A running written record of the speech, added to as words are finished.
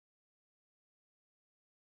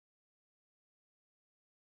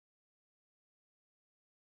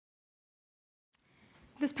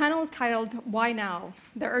This panel is titled, Why Now?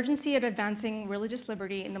 The Urgency of Advancing Religious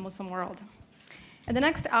Liberty in the Muslim World. In the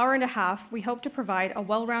next hour and a half, we hope to provide a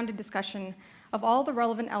well-rounded discussion of all the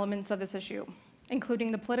relevant elements of this issue,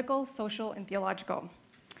 including the political, social, and theological.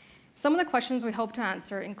 Some of the questions we hope to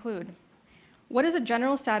answer include, what is the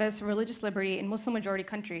general status of religious liberty in Muslim-majority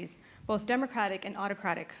countries, both democratic and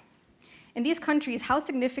autocratic? In these countries, how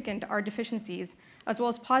significant are deficiencies, as well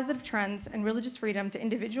as positive trends in religious freedom to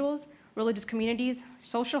individuals, religious communities,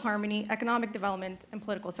 social harmony, economic development, and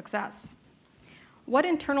political success? What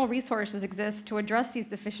internal resources exist to address these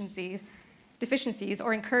deficiencies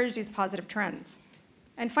or encourage these positive trends?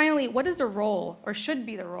 And finally, what is the role, or should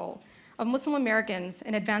be the role, of Muslim Americans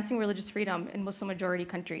in advancing religious freedom in Muslim-majority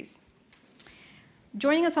countries?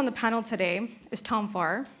 Joining us on the panel today is Tom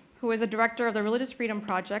Farr, who is a director of the Religious Freedom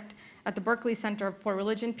Project at the Berkley Center for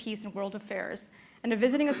Religion, Peace, and World Affairs, and a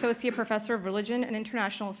visiting associate professor of religion and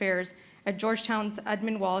international affairs at Georgetown's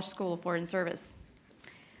Edmund Walsh School of Foreign Service.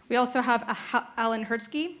 We also have Alan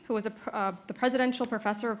Hertzky, who is the presidential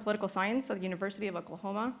professor of political science at the University of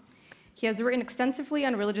Oklahoma. He has written extensively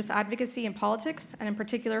on religious advocacy and politics, and in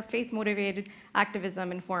particular, faith-motivated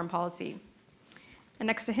activism and foreign policy. And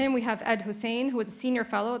next to him, we have Ed Hussein, who is a senior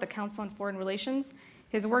fellow at the Council on Foreign Relations.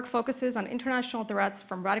 His work focuses on international threats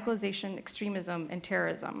from radicalization, extremism, and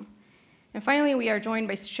terrorism. And finally, we are joined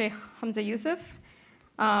by Sheikh Hamza Yusuf.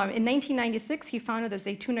 In 1996, he founded the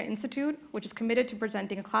Zaytuna Institute, which is committed to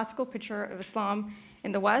presenting a classical picture of Islam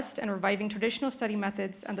in the West and reviving traditional study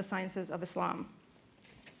methods and the sciences of Islam.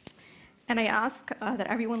 And I ask that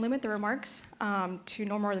everyone limit their remarks to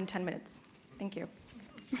no more than 10 minutes. Thank you.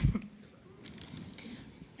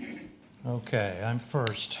 Okay, I'm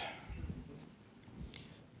first.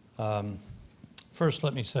 First,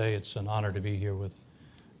 let me say it's an honor to be here with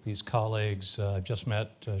these colleagues. I've just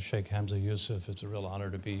met Sheikh Hamza Yusuf. It's a real honor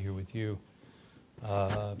to be here with you,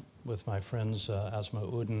 with my friends Asma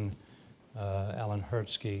Uden, Alan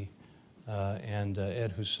Hertzky, and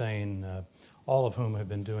Ed Hussein, all of whom have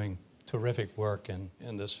been doing terrific work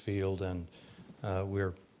in this field, and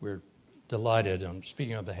we're delighted, I'm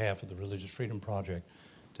speaking on behalf of the Religious Freedom Project,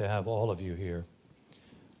 to have all of you here.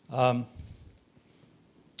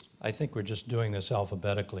 I think we're just doing this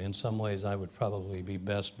alphabetically. In some ways, I would probably be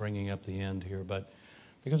best bringing up the end here, but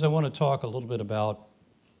because I want to talk a little bit about,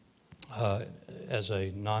 as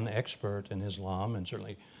a non-expert in Islam, and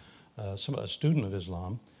certainly a student of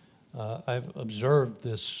Islam, I've observed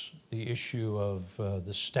the issue of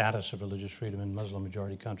the status of religious freedom in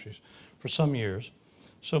Muslim-majority countries for some years.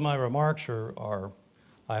 So my remarks are,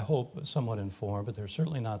 I hope, somewhat informed, but they're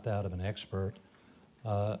certainly not that of an expert,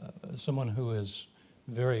 someone who is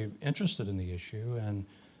very interested in the issue. And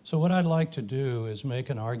so what I'd like to do is make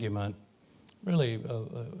an argument really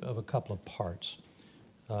of a couple of parts.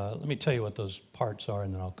 Let me tell you what those parts are,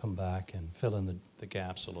 and then I'll come back and fill in the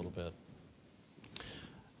gaps a little bit.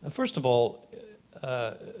 First of all,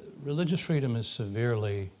 religious freedom is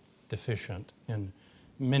severely deficient in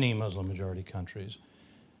many Muslim-majority countries.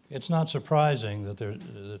 It's not surprising that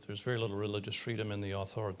there's very little religious freedom in the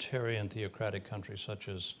authoritarian theocratic countries such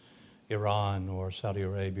as Iran or Saudi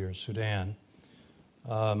Arabia or Sudan.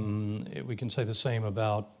 We can say the same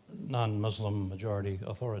about non-Muslim majority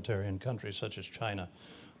authoritarian countries such as China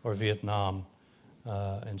or Vietnam.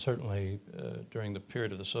 And certainly during the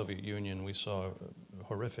period of the Soviet Union, we saw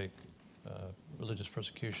horrific religious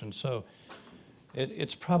persecution. So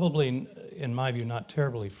it's probably, in my view, not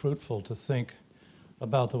terribly fruitful to think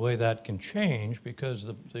about the way that can change, because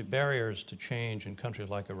the barriers to change in countries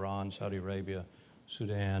like Iran, Saudi Arabia,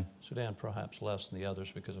 Sudan perhaps less than the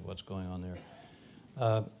others because of what's going on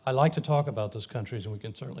there. I like to talk about those countries, and we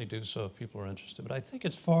can certainly do so if people are interested, but I think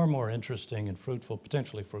it's far more interesting and fruitful,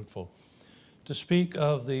 potentially fruitful, to speak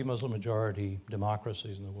of the Muslim-majority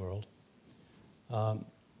democracies in the world,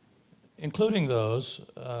 including those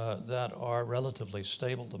that are relatively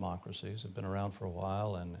stable democracies, have been around for a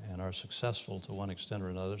while and are successful to one extent or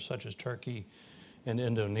another, such as Turkey and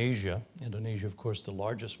Indonesia. Indonesia, of course, the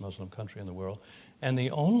largest Muslim country in the world, and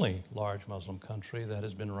the only large Muslim country that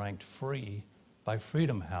has been ranked free by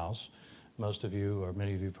Freedom House. Most of you, or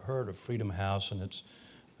many of you, have heard of Freedom House and its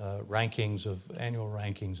annual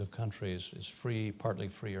rankings of countries is free, partly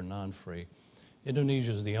free, or non-free.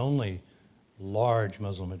 Indonesia is the only large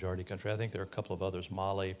Muslim-majority country. I think there are a couple of others,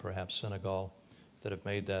 Mali, perhaps Senegal, that have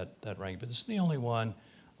made that ranking. But this is the only one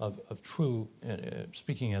of true,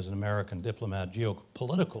 speaking as an American diplomat,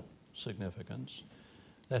 geopolitical significance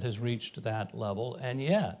that has reached that level, and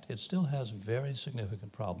yet it still has very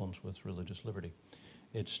significant problems with religious liberty.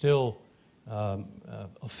 It still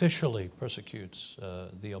officially persecutes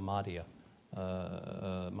the Ahmadiyya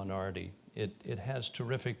minority It has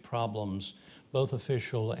terrific problems, both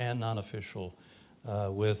official and non-official,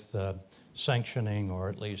 with sanctioning, or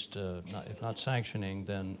at least, if not sanctioning,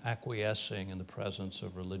 then acquiescing in the presence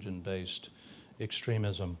of religion-based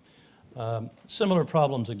extremism. Similar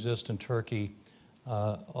problems exist in Turkey,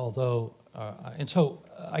 and so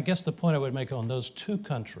I guess the point I would make on those two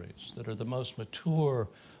countries that are the most mature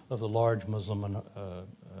of the large Muslim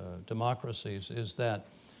democracies is that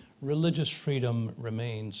religious freedom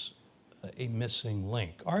remains a missing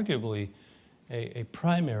link, arguably a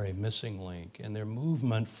primary missing link in their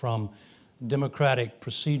movement from democratic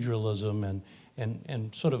proceduralism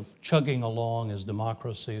and sort of chugging along as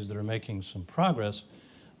democracies that are making some progress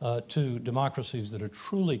to democracies that are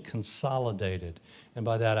truly consolidated. And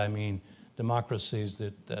by that I mean democracies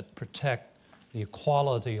that protect the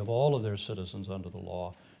equality of all of their citizens under the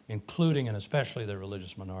law, including and especially their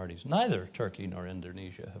religious minorities. Neither Turkey nor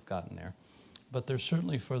Indonesia have gotten there, but they're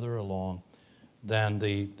certainly further along than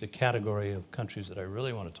the category of countries that I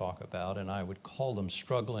really want to talk about, and I would call them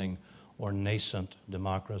struggling or nascent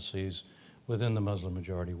democracies within the Muslim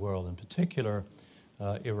majority world. In particular,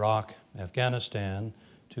 Iraq, Afghanistan,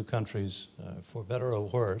 two countries, for better or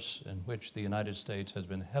worse, in which the United States has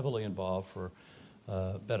been heavily involved for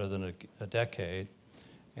better than a decade,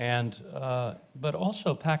 but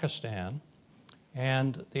also Pakistan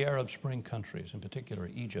and the Arab Spring countries, in particular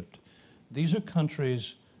Egypt. These are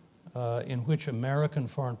countries in which American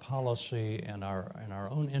foreign policy and our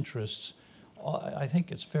own interests, I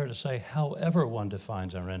think it's fair to say, however one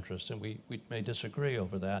defines our interests, and we may disagree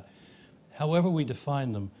over that, however we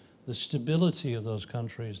define them, the stability of those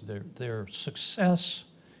countries, their success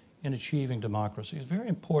in achieving democracy is very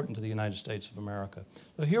important to the United States of America.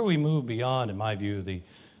 So here we move beyond, in my view,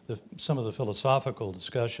 some of the philosophical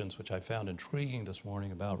discussions which I found intriguing this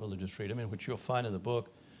morning about religious freedom, and which you'll find in the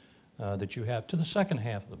book that you have, to the second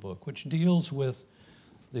half of the book, which deals with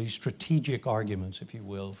the strategic arguments, if you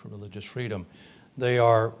will, for religious freedom.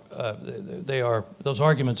 Those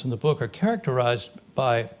arguments in the book are characterized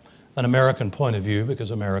by an American point of view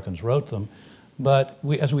because Americans wrote them, but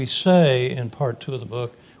as we say in part 2 of the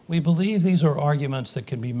book, we believe these are arguments that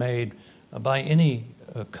can be made by any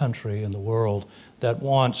country in the world that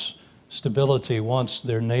wants stability, wants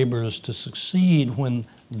their neighbors to succeed when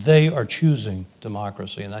they are choosing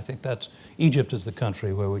democracy. And I think Egypt is the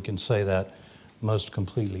country where we can say that most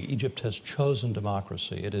completely. Egypt has chosen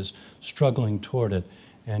democracy. It is struggling toward it,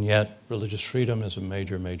 and yet religious freedom is a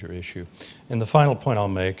major, major issue. And the final point I'll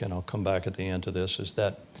make, and I'll come back at the end to this, is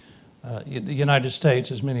that the United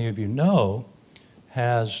States, as many of you know,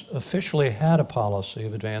 has officially had a policy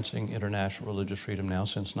of advancing international religious freedom now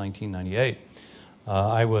since 1998.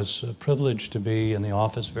 I was privileged to be in the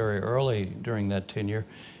office very early during that tenure,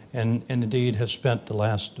 and indeed have spent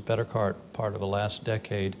the better part of the last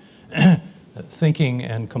decade thinking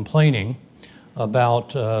and complaining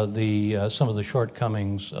about some of the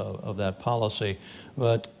shortcomings of that policy,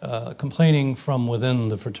 but complaining from within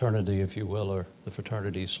the fraternity, if you will, or the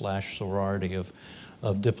fraternity/sorority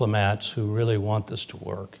of diplomats who really want this to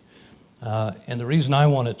work. And the reason I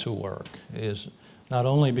want it to work is not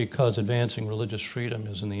only because advancing religious freedom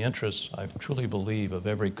is in the interests, I truly believe, of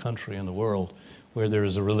every country in the world where there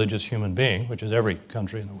is a religious human being, which is every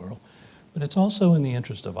country in the world, but it's also in the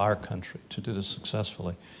interest of our country to do this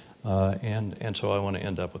successfully. And so I want to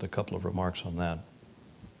end up with a couple of remarks on that.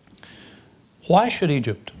 Why should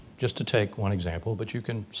Egypt, just to take one example, but you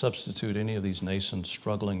can substitute any of these nascent,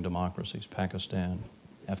 struggling democracies, Pakistan,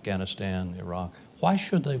 Afghanistan, Iraq, why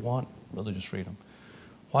should they want religious freedom?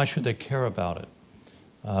 Why should they care about it?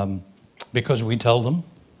 Because we tell them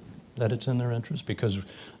that it's in their interest, because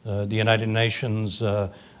the United Nations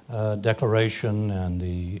Declaration and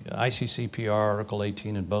the ICCPR Article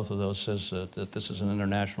 18 in both of those says that this is an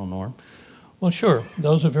international norm. Well, sure,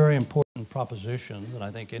 those are very important propositions, and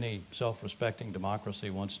I think any self-respecting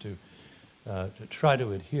democracy wants to try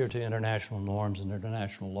to adhere to international norms and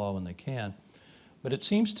international law when they can. But it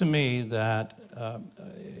seems to me that,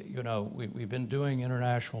 we've been doing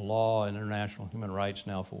international law and international human rights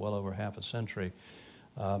now for well over half a century.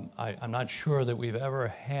 I'm not sure that we've ever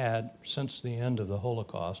had, since the end of the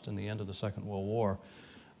Holocaust and the end of the Second World War,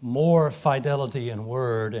 more fidelity in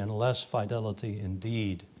word and less fidelity in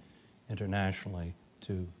deed internationally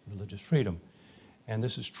to religious freedom. And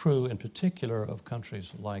this is true in particular of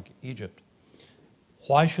countries like Egypt.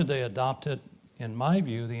 Why should they adopt it? In my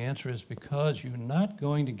view, the answer is because you're not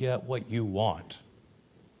going to get what you want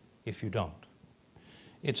if you don't.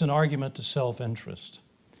 It's an argument to self-interest.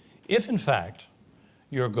 If, in fact,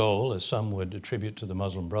 your goal, as some would attribute to the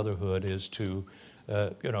Muslim Brotherhood, is to,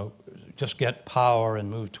 just get power and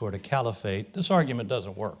move toward a caliphate, this argument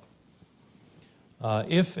doesn't work.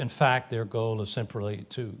 if, in fact, their goal is simply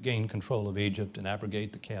to gain control of Egypt and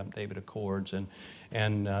abrogate the Camp David Accords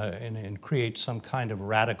and create some kind of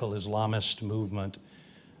radical Islamist movement,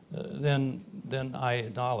 then I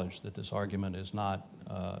acknowledge that this argument is not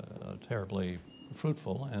terribly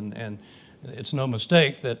fruitful. And it's no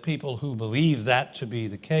mistake that people who believe that to be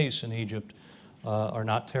the case in Egypt are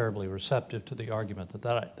not terribly receptive to the argument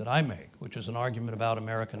that I make, which is an argument about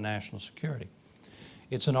American national security.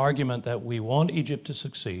 It's an argument that we want Egypt to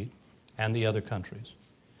succeed, and the other countries,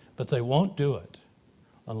 but they won't do it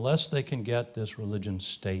unless they can get this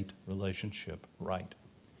religion-state relationship right.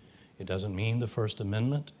 It doesn't mean the First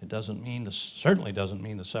Amendment. It certainly doesn't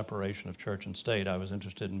mean the separation of church and state. I was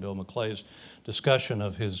interested in Bill McClay's discussion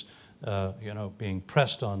of his, being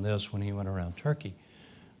pressed on this when he went around Turkey.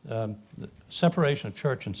 The separation of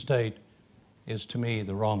church and state is, to me,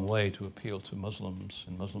 the wrong way to appeal to Muslims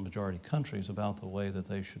in Muslim-majority countries about the way that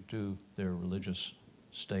they should do their religious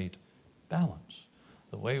state balance.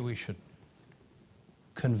 The way we should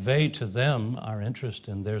convey to them our interest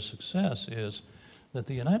in their success is that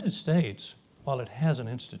the United States, while it has an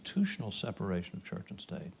institutional separation of church and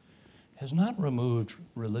state, has not removed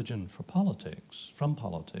religion from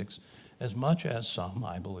politics as much as some,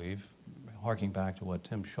 I believe, harking back to what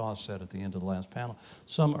Tim Shaw said at the end of the last panel,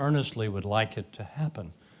 some earnestly would like it to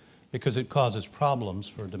happen because it causes problems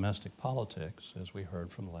for domestic politics, as we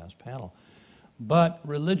heard from the last panel. But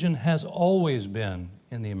religion has always been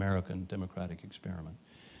in the American democratic experiment.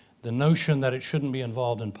 The notion that it shouldn't be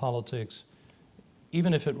involved in politics,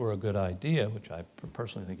 even if it were a good idea, which I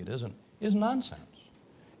personally think it isn't, is nonsense.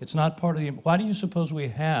 It's not part of the... Why do you suppose we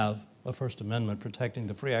have a First Amendment protecting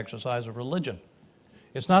the free exercise of religion?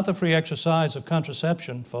 It's not the free exercise of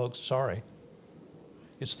contraception, folks, sorry.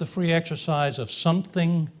 It's the free exercise of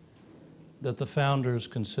something that the founders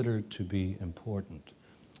considered to be important.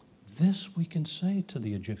 This we can say to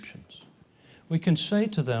the Egyptians. We can say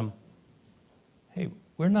to them, hey,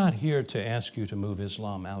 we're not here to ask you to move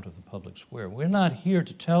Islam out of the public square. We're not here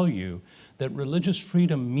to tell you that religious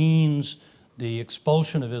freedom means the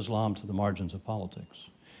expulsion of Islam to the margins of politics.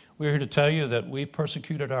 We're here to tell you that we've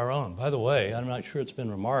persecuted our own. By the way, I'm not sure it's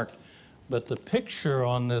been remarked, but the picture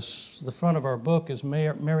on the front of our book is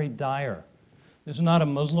Mary Dyer. This is not a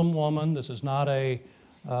Muslim woman. This was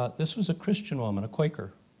a Christian woman, a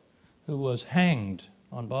Quaker, who was hanged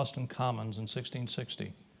on Boston Commons in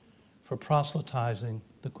 1660 for proselytizing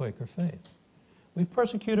the Quaker faith. We've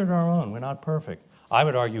persecuted our own. We're not perfect. I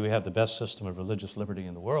would argue we have the best system of religious liberty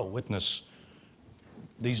in the world. Witness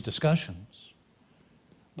these discussions.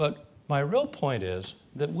 But my real point is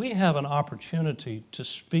that we have an opportunity to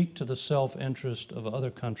speak to the self-interest of other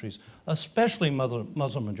countries, especially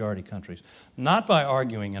Muslim-majority countries, not by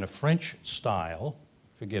arguing in a French style.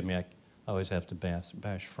 Forgive me, I always have to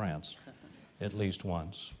bash France at least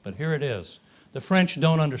once, but here it is. The French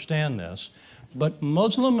don't understand this, but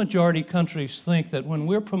Muslim-majority countries think that when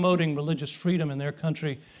we're promoting religious freedom in their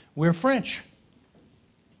country, we're French.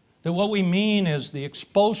 That what we mean is the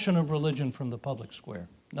expulsion of religion from the public square.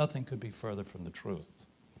 Nothing could be further from the truth.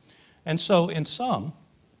 And so, in sum,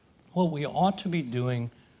 what we ought to be doing,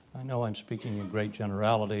 I know I'm speaking in great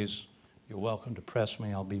generalities. You're welcome to press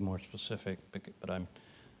me. I'll be more specific, but I'm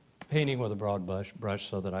painting with a broad brush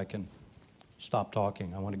so that I can stop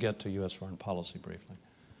talking. I want to get to U.S. foreign policy briefly.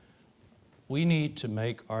 We need to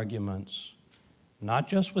make arguments, not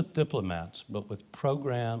just with diplomats, but with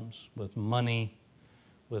programs, with money,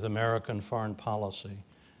 with American foreign policy,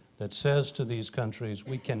 that says to these countries,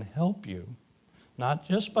 we can help you, not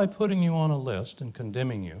just by putting you on a list and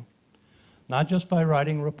condemning you, not just by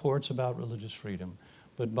writing reports about religious freedom,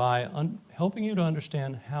 but by helping you to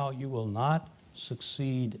understand how you will not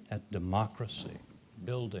succeed at democracy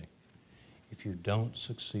building if you don't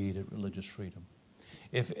succeed at religious freedom.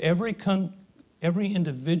 If every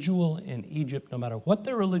individual in Egypt, no matter what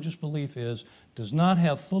their religious belief is, does not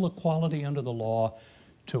have full equality under the law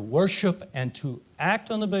to worship and to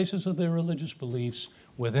act on the basis of their religious beliefs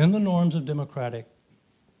within the norms of democratic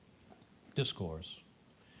discourse,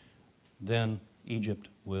 then Egypt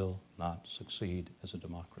will not succeed as a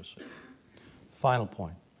democracy. Final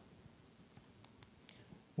point.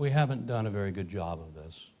 We haven't done a very good job of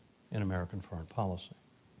this in American foreign policy.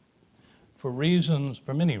 For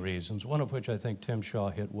many reasons, one of which I think Tim Shaw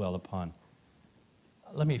hit well upon.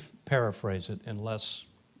 Let me paraphrase it in less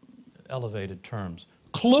elevated terms.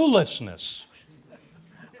 Cluelessness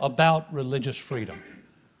about religious freedom.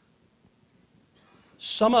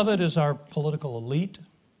 Some of it is our political elite.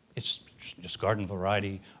 It's just garden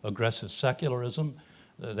variety aggressive secularism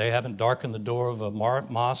They haven't darkened the door of a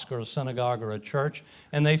mosque or a synagogue or a church,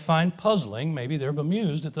 and they find puzzling, maybe they're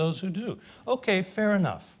bemused at those who do. Okay, fair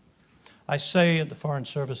enough. I say at the Foreign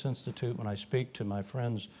Service Institute when I speak to my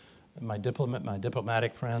friends, my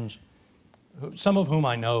diplomatic friends, some of whom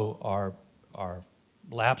I know are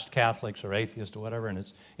lapsed Catholics or atheists or whatever, and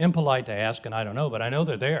it's impolite to ask, and I don't know, but I know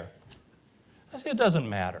they're there. I say it doesn't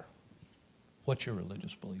matter what your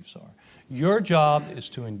religious beliefs are. Your job is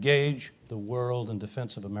to engage the world in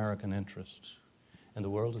defense of American interests, and the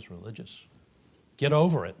world is religious. Get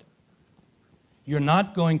over it. You're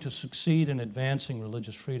not going to succeed in advancing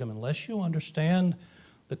religious freedom unless you understand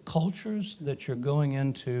the cultures that you're going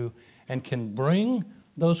into and can bring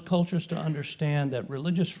those cultures to understand that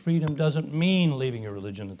religious freedom doesn't mean leaving your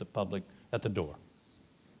religion at the door.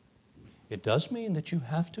 It does mean that you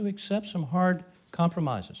have to accept some hard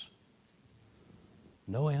compromises.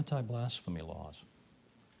 No anti-blasphemy laws.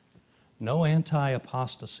 No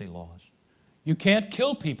anti-apostasy laws. You can't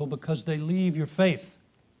kill people because they leave your faith.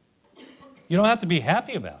 You don't have to be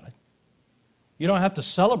happy about it. You don't have to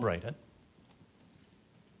celebrate it.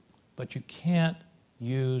 But you can't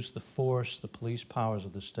use the force, the police powers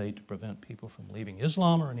of the state to prevent people from leaving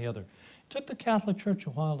Islam or any other. It took the Catholic Church a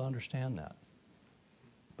while to understand that.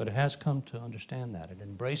 But it has come to understand that. It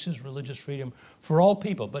embraces religious freedom for all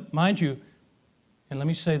people. But mind you, and let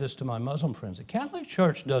me say this to my Muslim friends, the Catholic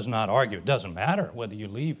Church does not argue. It doesn't matter whether you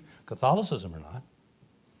leave Catholicism or not.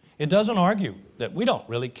 It doesn't argue that we don't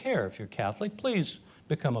really care if you're Catholic. Please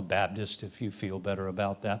become a Baptist if you feel better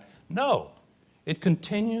about that. No. It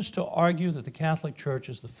continues to argue that the Catholic Church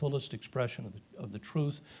is the fullest expression of the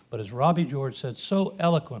truth. But as Robbie George said so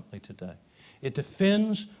eloquently today, it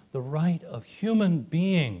defends the right of human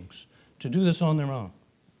beings to do this on their own.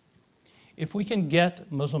 If we can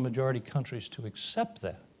get Muslim-majority countries to accept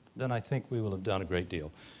that, then I think we will have done a great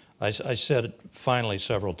deal. I said it finally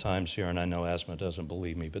several times here, and I know Asma doesn't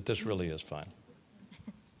believe me, but this really is final.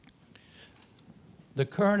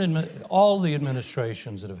 All the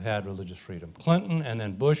administrations that have had religious freedom, Clinton and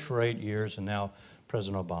then Bush for 8 years and now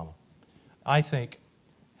President Obama, I think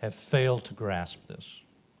have failed to grasp this.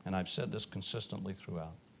 And I've said this consistently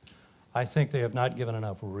throughout. I think they have not given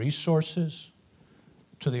enough resources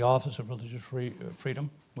to the Office of Religious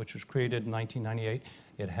Freedom, which was created in 1998.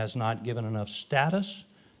 It has not given enough status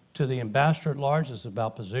to the ambassador at large. It's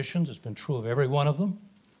about positions. It's been true of every one of them.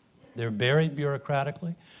 They're buried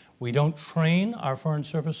bureaucratically. We don't train our Foreign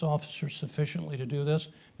Service officers sufficiently to do this.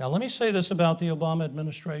 Now, let me say this about the Obama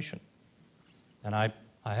administration. And I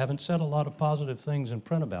haven't said a lot of positive things in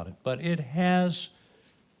print about it, but it has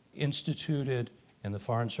instituted in the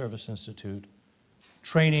Foreign Service Institute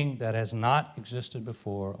training that has not existed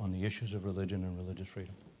before on the issues of religion and religious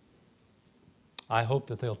freedom. I hope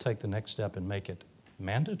that they'll take the next step and make it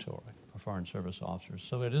mandatory for Foreign Service officers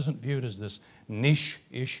so it isn't viewed as this niche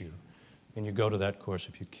issue, and you go to that course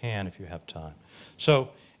if you can, if you have time. So,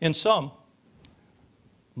 in sum,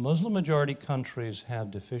 Muslim-majority countries have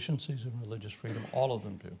deficiencies in religious freedom. All of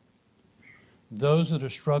them do. Those that are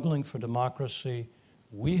struggling for democracy,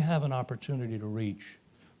 we have an opportunity to reach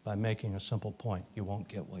by making a simple point. You won't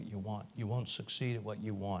get what you want. You won't succeed at what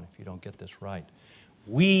you want if you don't get this right.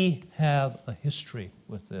 We have a history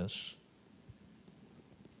with this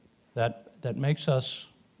that makes us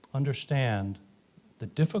understand the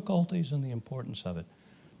difficulties and the importance of it.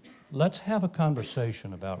 Let's have a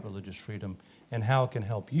conversation about religious freedom and how it can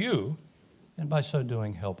help you, and by so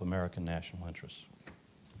doing, help American national interests.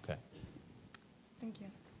 Okay. Thank you.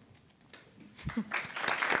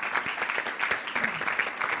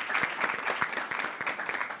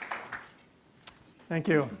 Thank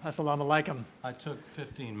you. Assalamu alaikum. I took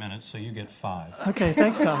 15 minutes, so you get 5. Okay,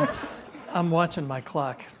 thanks, Tom. I'm watching my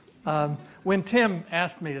clock. When Tim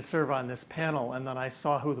asked me to serve on this panel, and then I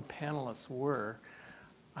saw who the panelists were,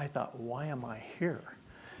 I thought, why am I here?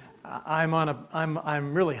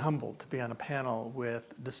 I'm really humbled to be on a panel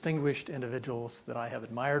with distinguished individuals that I have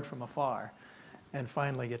admired from afar, and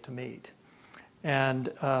finally get to meet.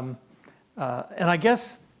 And I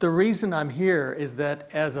guess the reason I'm here is that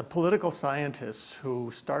as a political scientist who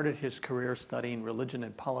started his career studying religion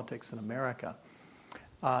and politics in America,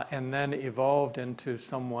 and then evolved into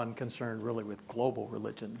someone concerned really with global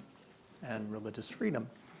religion and religious freedom,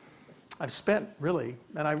 I've spent really,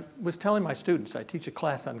 and I was telling my students, I teach a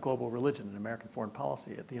class on global religion and American foreign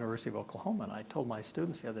policy at the University of Oklahoma, and I told my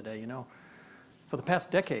students the other day, you know, for the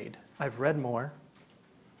past decade, I've read more,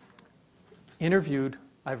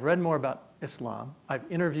 I've read more about Islam, I've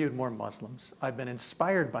interviewed more Muslims, I've been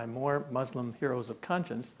inspired by more Muslim heroes of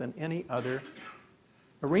conscience than any other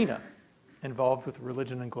arena involved with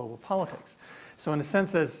religion and global politics. So in a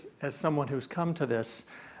sense, as someone who's come to this,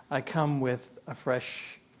 I come with a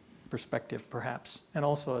fresh perspective, perhaps, and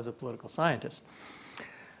also as a political scientist.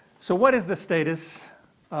 So what is the status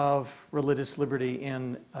of religious liberty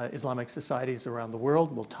in Islamic societies around the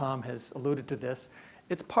world? Well, Tom has alluded to this.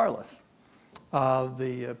 It's parlous.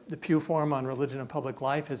 The Pew Forum on Religion and Public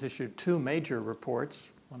Life has issued two major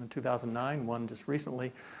reports, one in 2009, one just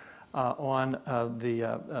recently, on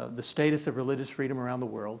the status of religious freedom around the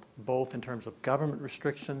world, both in terms of government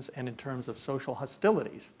restrictions and in terms of social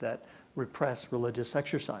hostilities that repress religious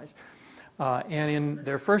exercise. And in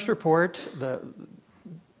their first report,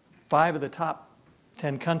 5 of the top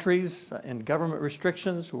 10 countries in government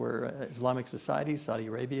restrictions were Islamic societies: Saudi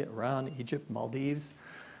Arabia, Iran, Egypt, Maldives,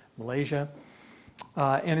 Malaysia.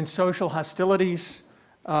 And in social hostilities,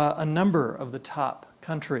 a number of the top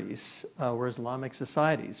countries were Islamic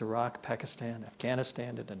societies: Iraq, Pakistan,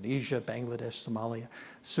 Afghanistan, Indonesia, Bangladesh, Somalia,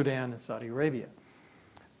 Sudan, and Saudi Arabia.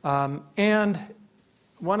 And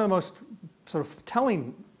one of the most sort of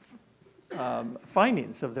telling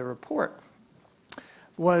findings of their report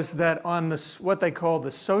was that on what they call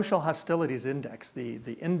the social hostilities index,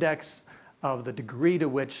 the index of the degree to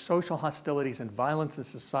which social hostilities and violence in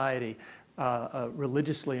society,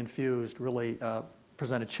 religiously infused, really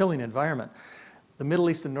present a chilling environment. The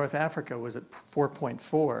Middle East and North Africa was at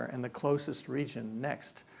 4.4, and the closest region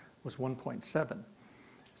next was 1.7.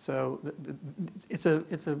 So it's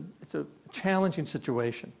a challenging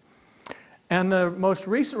situation. And the most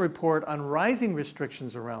recent report on rising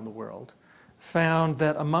restrictions around the world found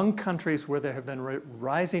that among countries where there have been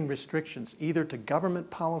rising restrictions, either to government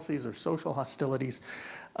policies or social hostilities,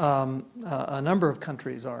 a number of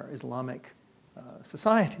countries are Islamic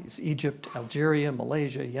societies: Egypt, Algeria,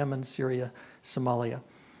 Malaysia, Yemen, Syria, Somalia,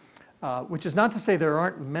 which is not to say there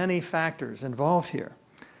aren't many factors involved here.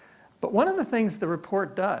 But one of the things the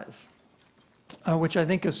report does, which I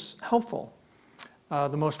think is helpful,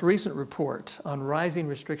 the most recent report on rising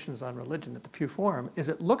restrictions on religion at the Pew Forum, is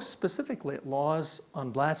it looks specifically at laws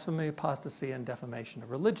on blasphemy, apostasy, and defamation of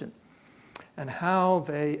religion, and how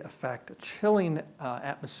they affect a chilling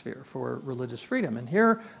atmosphere for religious freedom. And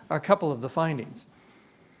here are a couple of the findings.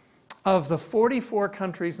 Of the 44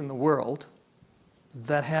 countries in the world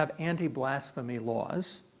that have anti-blasphemy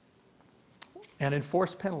laws and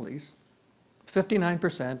enforced penalties,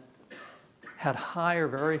 59% had high or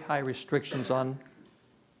very high restrictions on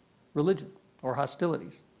religion or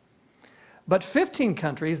hostilities. But 15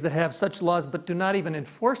 countries that have such laws but do not even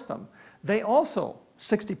enforce them, they also,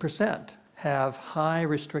 60%, have high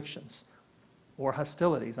restrictions or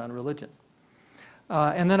hostilities on religion.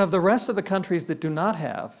 And then of the rest of the countries that do not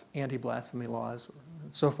have anti-blasphemy laws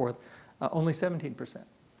and so forth, only 17%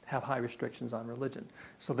 have high restrictions on religion.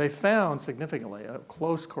 So they found significantly a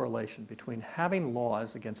close correlation between having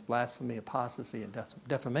laws against blasphemy, apostasy, and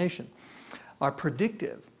defamation are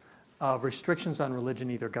predictive of restrictions on religion,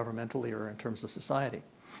 either governmentally or in terms of society.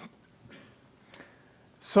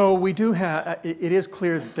 So we do have, it is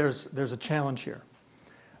clear that there's a challenge here.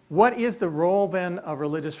 What is the role then of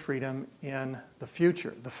religious freedom in the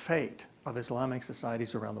future, the fate of Islamic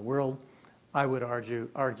societies around the world? I would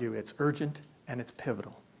argue it's urgent and it's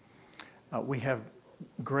pivotal. We have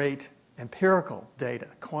great empirical data,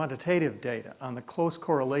 quantitative data on the close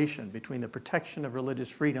correlation between the protection of religious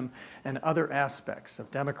freedom and other aspects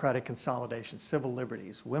of democratic consolidation, civil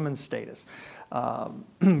liberties, women's status,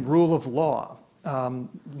 rule of law,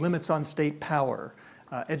 limits on state power,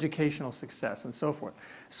 educational success, and so forth.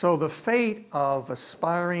 So the fate of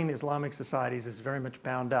aspiring Islamic societies is very much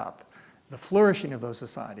bound up, the flourishing of those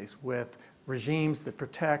societies, with regimes that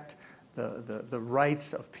protect the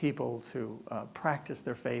rights of people to practice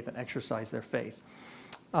their faith and exercise their faith.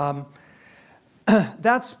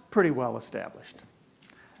 That's pretty well established.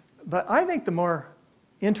 But I think the more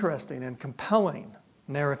interesting and compelling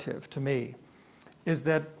narrative to me is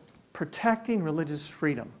that protecting religious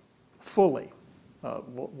freedom fully,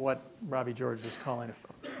 what Robbie George was calling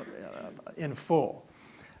in full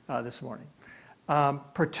this morning,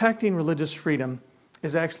 protecting religious freedom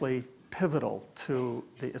is actually pivotal to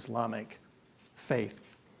the Islamic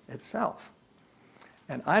faith itself.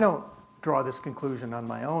 And I don't draw this conclusion on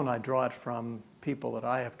my own. I draw it from people that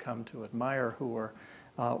I have come to admire who are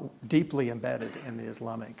deeply embedded in the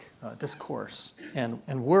Islamic discourse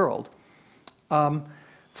and world,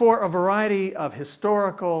 for a variety of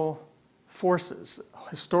historical forces,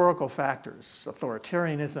 historical factors: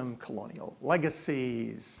 authoritarianism, colonial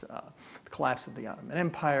legacies, the collapse of the Ottoman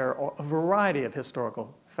Empire, a variety of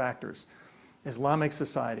historical factors Islamic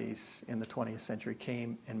societies in the 20th century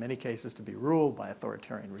came, in many cases, to be ruled by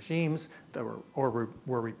authoritarian regimes that were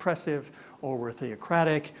repressive or were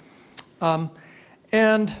theocratic.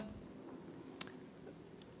 And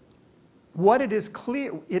what it is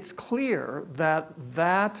clear, it's clear that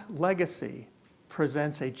that legacy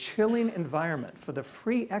presents a chilling environment for the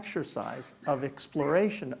free exercise of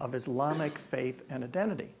exploration of Islamic faith and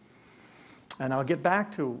identity. And I'll get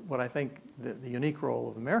back to what I think the unique role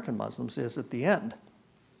of American Muslims is at the end.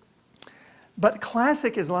 But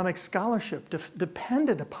classic Islamic scholarship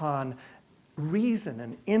depended upon reason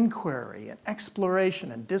and inquiry and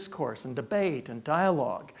exploration and discourse and debate and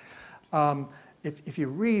dialogue. If you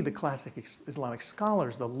read the classic Islamic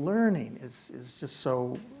scholars, the learning is just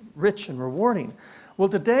so rich and rewarding. Well,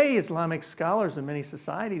 today Islamic scholars in many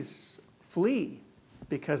societies flee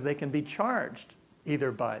because they can be charged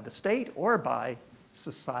either by the state or by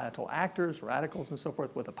societal actors, radicals and so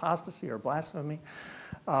forth, with apostasy or blasphemy.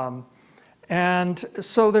 And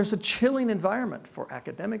so there's a chilling environment for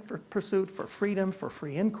academic pursuit, for freedom, for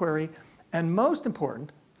free inquiry, and most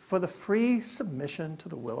important, for the free submission to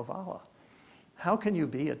the will of Allah. How can you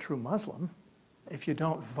be a true Muslim if you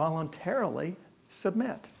don't voluntarily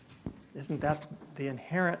submit? Isn't that the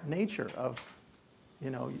inherent nature of,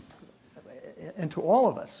 and to all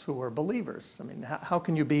of us who are believers? I mean, how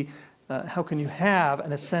can you have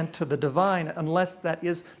an assent to the divine unless that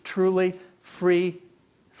is truly freely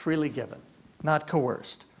given, not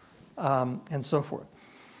coerced, and so forth?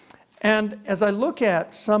 And as I look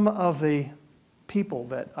at some of the people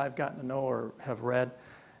that I've gotten to know or have read,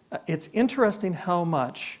 it's interesting how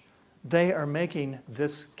much they are making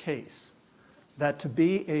this case that to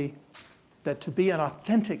be an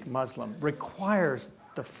authentic Muslim requires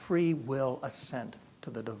the free will assent to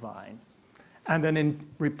the divine. And then in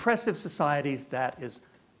repressive societies, that is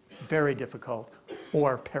very difficult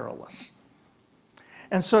or perilous.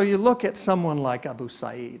 And so you look at someone like Abu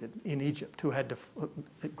Sa'id in Egypt, who had to,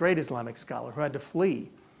 a great Islamic scholar, who had to flee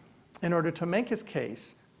in order to make his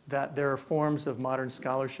case that there are forms of modern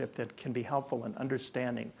scholarship that can be helpful in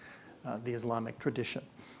understanding the Islamic tradition.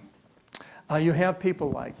 You have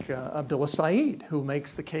people like Abdullah Sa'id, who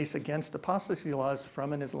makes the case against apostasy laws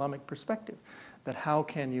from an Islamic perspective, that how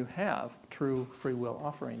can you have true free will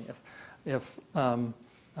offering if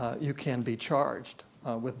you can be charged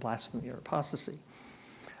with blasphemy or apostasy.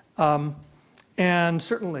 And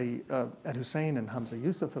certainly Ed Hussein and Hamza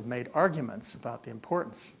Yusuf have made arguments about the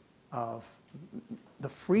importance of the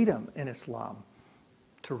freedom in Islam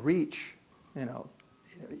to reach,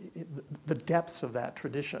 the depths of that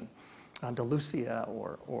tradition, Andalusia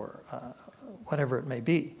or whatever it may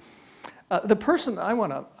be. The person I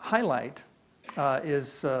want to highlight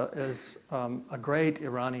is a great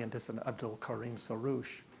Iranian dissident, Abdul Karim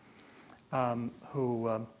Soroush,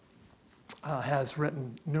 who has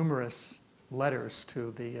written numerous letters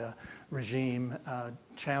to the regime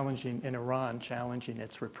in Iran, challenging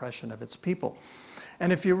its repression of its people.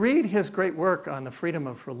 And if you read his great work on the freedom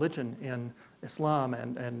of religion in Islam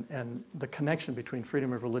and the connection between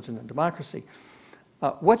freedom of religion and democracy,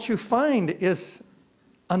 what you find is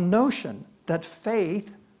a notion that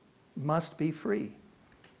faith must be free.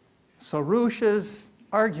 Soroush's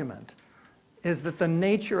argument is that the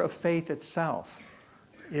nature of faith itself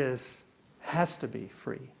has to be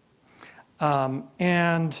free.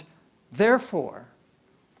 And therefore,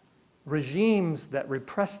 regimes that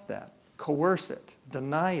repress that, coerce it,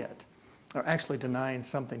 deny it, are actually denying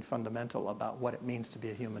something fundamental about what it means to be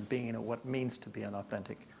a human being or what it means to be an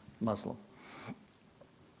authentic Muslim.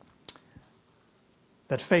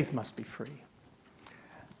 That faith must be free.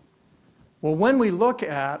 Well, when we look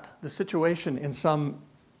at the situation in some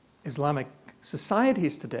Islamic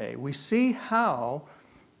societies today, we see how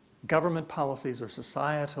government policies or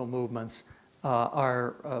societal movements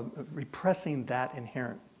are repressing that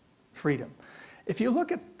inherent freedom. If you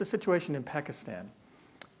look at the situation in Pakistan,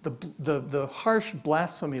 the harsh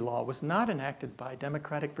blasphemy law was not enacted by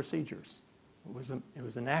democratic procedures. It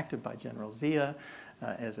was enacted by General Zia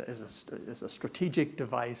as a strategic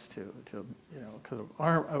device to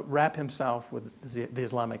wrap himself with the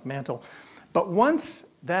Islamic mantle. But once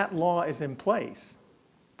that law is in place,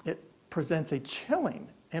 it presents a chilling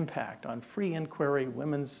impact on free inquiry,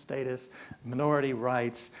 women's status, minority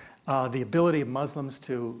rights, the ability of Muslims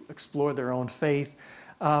to explore their own faith,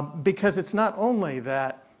 because it's not only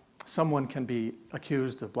that someone can be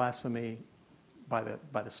accused of blasphemy by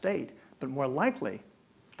the state, but more likely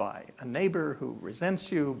by a neighbor who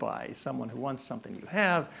resents you, by someone who wants something you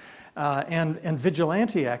have. And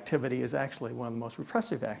vigilante activity is actually one of the most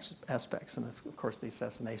repressive aspects. And of course, the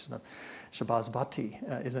assassination of Shahbaz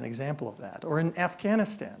Bhatti is an example of that. Or in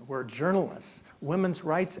Afghanistan, where journalists, women's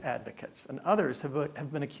rights advocates, and others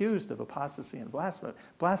have been accused of apostasy and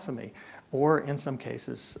blasphemy, or in some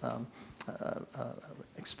cases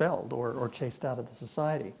expelled or chased out of the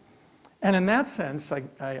society. And in that sense, I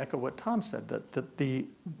echo what Tom said, that the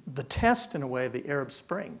test, in a way, of the Arab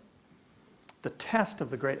Spring, the test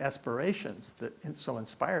of the great aspirations that so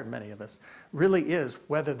inspired many of us, really is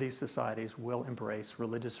whether these societies will embrace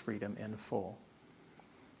religious freedom in full.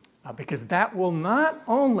 Because that will not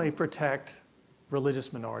only protect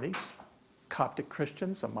religious minorities, Coptic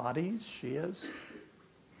Christians, Ahmadis, Shias,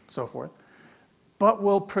 so forth, but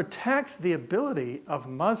will protect the ability of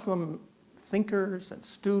Muslim thinkers and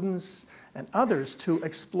students and others to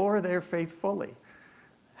explore their faith fully.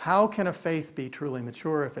 How can a faith be truly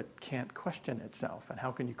mature if it can't question itself? And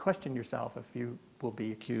how can you question yourself if you will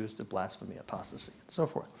be accused of blasphemy, apostasy, and so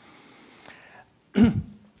forth?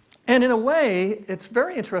 And in a way, it's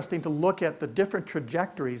very interesting to look at the different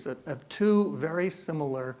trajectories of two very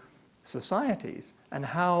similar societies and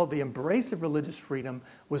how the embrace of religious freedom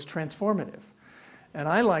was transformative. And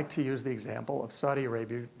I like to use the example of Saudi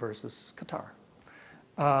Arabia versus Qatar.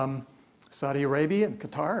 Saudi Arabia and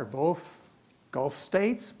Qatar are both Gulf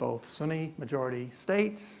states, both Sunni majority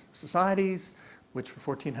states, societies, which for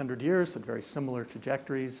 1,400 years had very similar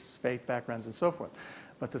trajectories, faith backgrounds, and so forth.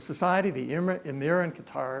 But the society, the Emir in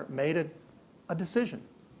Qatar, made a decision,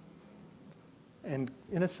 and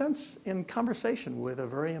in a sense, in conversation with a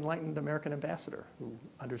very enlightened American ambassador who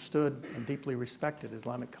understood and deeply respected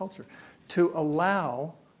Islamic culture, to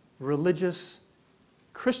allow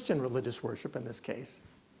Christian religious worship, in this case,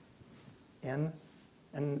 in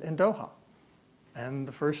Doha. And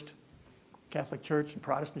the first Catholic Church and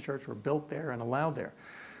Protestant Church were built there and allowed there.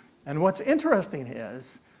 And what's interesting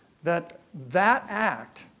is that that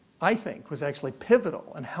act, I think, was actually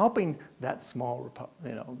pivotal in helping that small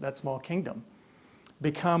kingdom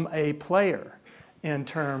become a player in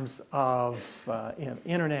terms of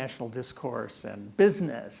international discourse and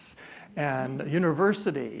business and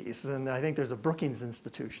universities. And I think there's a Brookings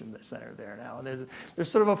Institution that's centered there now. And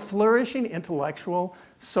there's sort of a flourishing intellectual,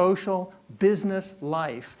 social, business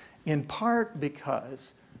life, in part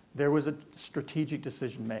because there was a strategic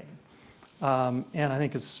decision made. And I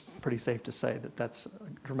think it's pretty safe to say that that's a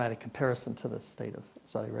dramatic comparison to the state of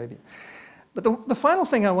Saudi Arabia. But the final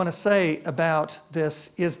thing I want to say about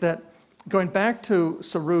this is that, going back to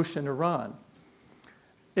Soroush in Iran,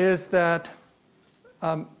 is that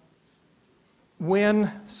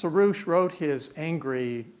when Soroush wrote his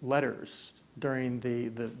angry letters during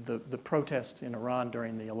the protests in Iran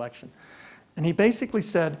during the election, and he basically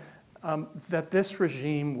said that this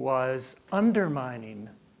regime was undermining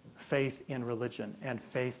faith in religion and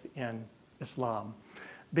faith in Islam,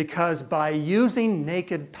 because by using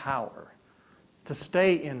naked power to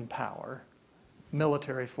stay in power,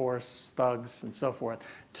 military force, thugs, and so forth,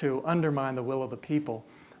 to undermine the will of the people,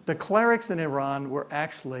 the clerics in Iran were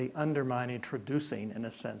actually undermining, traducing, in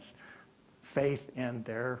a sense, faith in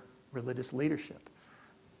their religious leadership.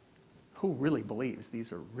 Who really believes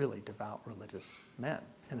these are really devout religious men,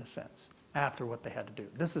 in a sense, after what they had to do?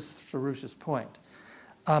 This is Soroush's point.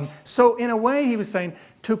 So in a way, he was saying,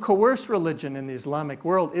 to coerce religion in the Islamic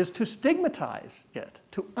world is to stigmatize it,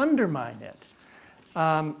 to undermine it.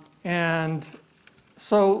 And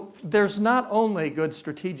so there's not only good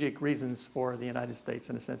strategic reasons for the United States,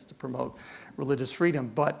 in a sense, to promote religious freedom,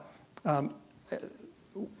 but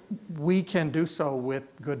we can do so with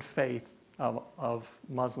good faith of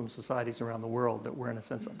Muslim societies around the world, that we're, in a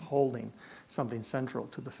sense, upholding something central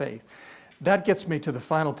to the faith. That gets me to the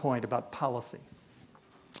final point about policy.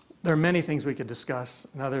 There are many things we could discuss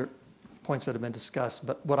and other points that have been discussed,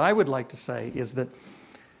 but what I would like to say is that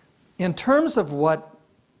in terms of what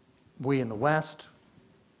we in the West,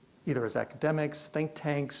 either as academics, think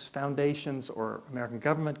tanks, foundations, or American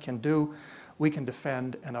government can do, we can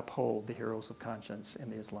defend and uphold the heroes of conscience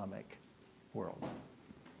in the Islamic world.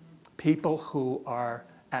 People who are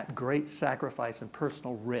at great sacrifice and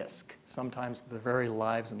personal risk, sometimes their very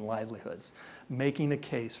lives and livelihoods, making a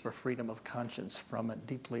case for freedom of conscience from a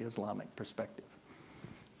deeply Islamic perspective.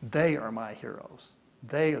 They are my heroes.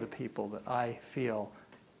 They are the people that I feel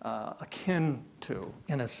akin to,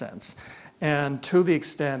 in a sense. And to the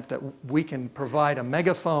extent that we can provide a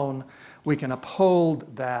megaphone, we can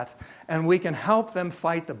uphold that, and we can help them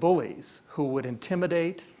fight the bullies who would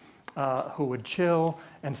intimidate, who would chill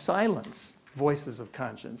and silence voices of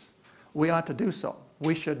conscience, we ought to do so.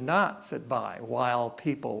 we should not sit by while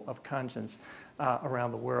people of conscience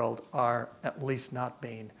around the world are at least not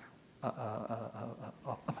being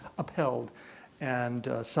upheld and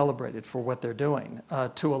celebrated for what they're doing.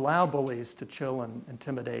 To allow bullies to chill and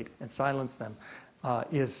intimidate and silence them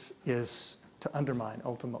is to undermine,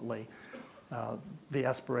 ultimately, the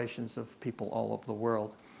aspirations of people all over the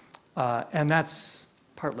world. And that's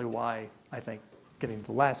partly why I think, getting to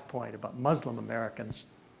the last point about Muslim Americans,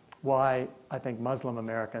 why I think Muslim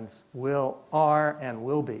Americans are and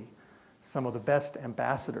will be some of the best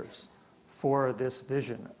ambassadors for this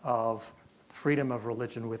vision of freedom of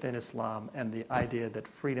religion within Islam and the idea that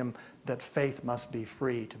that faith must be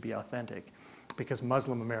free to be authentic, because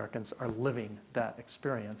Muslim Americans are living that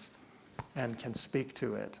experience and can speak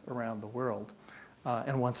to it around the world.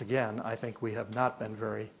 And once again, I think we have not been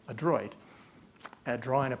very adroit at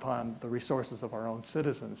drawing upon the resources of our own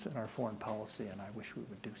citizens in our foreign policy, and I wish we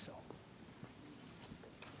would do so.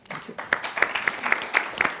 Thank you.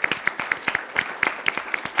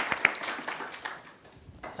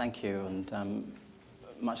 Thank you. And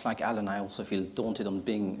much like Alan, I also feel daunted on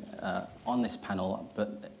being on this panel.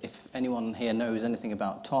 But if anyone here knows anything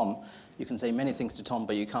about Tom, you can say many things to Tom,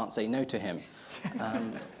 but you can't say no to him.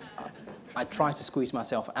 I tried to squeeze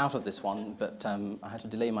myself out of this one, but I had to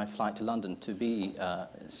delay my flight to London to be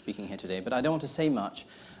speaking here today. But I don't want to say much,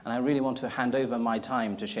 and I really want to hand over my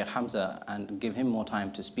time to Sheikh Hamza and give him more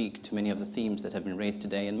time to speak to many of the themes that have been raised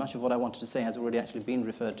today. And much of what I wanted to say has already actually been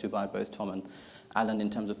referred to by both Tom and Alan in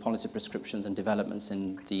terms of policy prescriptions and developments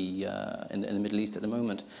in the Middle East at the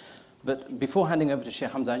moment. But before handing over to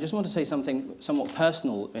Sheikh Hamza, I just want to say something somewhat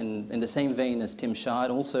personal in the same vein as Tim Shah,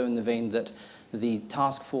 and also in the vein that the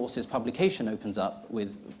task force's publication opens up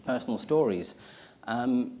with personal stories.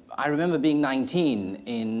 I remember being 19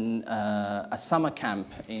 in a summer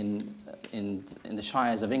camp in the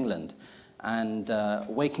Shires of England, and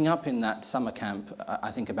waking up in that summer camp,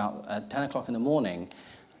 I think about 10 o'clock in the morning,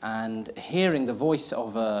 and hearing the voice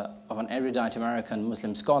of an erudite American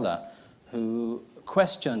Muslim scholar who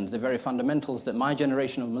questioned the very fundamentals that my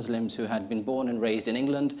generation of Muslims who had been born and raised in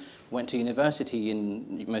England, went to university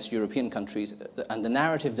in most European countries, and the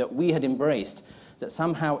narrative that we had embraced, that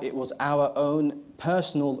somehow it was our own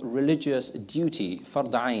personal religious duty,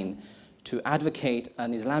 fard ayn, to advocate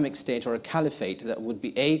an Islamic state or a caliphate that would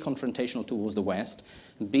be A, confrontational towards the West,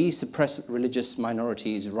 B, suppress religious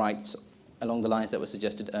minorities' rights along the lines that were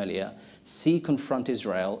suggested earlier, C, confront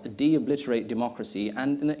Israel, D, obliterate democracy,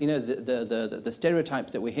 and the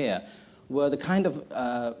stereotypes that we hear were the kind of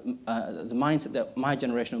the mindset that my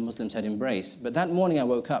generation of Muslims had embraced. But that morning I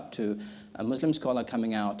woke up to a Muslim scholar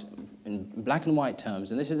coming out in black and white terms,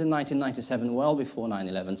 and this is in 1997, well before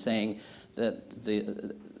 9/11, saying that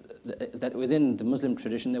that within the Muslim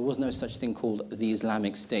tradition there was no such thing called the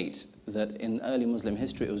Islamic State, that in early Muslim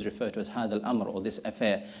history it was referred to as Hadha al-Amr, or this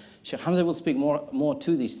affair. Sheikh Hamza will speak more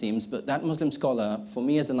to these themes, but that Muslim scholar, for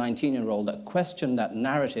me as a 19-year-old, that questioned that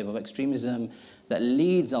narrative of extremism that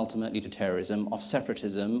leads ultimately to terrorism, of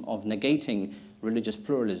separatism, of negating religious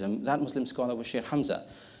pluralism, that Muslim scholar was Sheikh Hamza.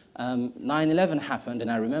 9/11 happened,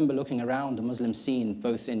 and I remember looking around the Muslim scene,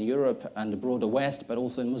 both in Europe and the broader West, but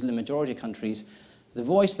also in Muslim majority countries. The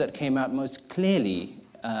voice that came out most clearly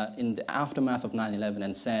in the aftermath of 9/11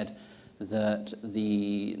 and said that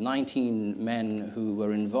the 19 men who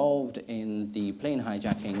were involved in the plane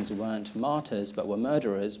hijackings weren't martyrs but were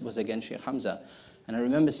murderers was again Sheikh Hamza. And I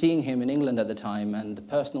remember seeing him in England at the time, and the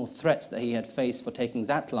personal threats that he had faced for taking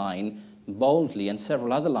that line boldly, and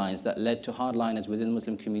several other lines that led to hardliners within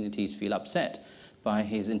Muslim communities feel upset by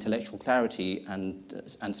his intellectual clarity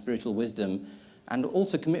and spiritual wisdom, and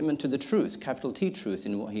also commitment to the truth, capital T truth,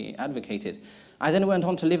 in what he advocated. I then went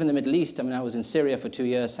on to live in the Middle East. I mean, I was in Syria for 2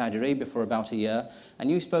 years, Saudi Arabia for about a year, and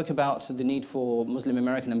you spoke about the need for Muslim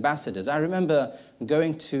American ambassadors. I remember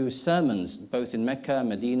going to sermons, both in Mecca,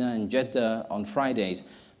 Medina, and Jeddah on Fridays.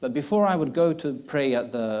 But before I would go to pray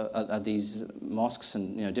at these mosques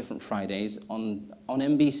and different Fridays, on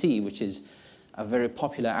MBC, which is a very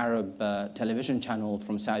popular Arab television channel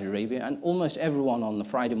from Saudi Arabia, and almost everyone on the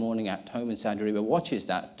Friday morning at home in Saudi Arabia watches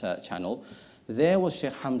that channel. There was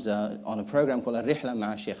Sheikh Hamza on a program called Rihla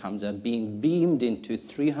Ma Sheikh Hamza, being beamed into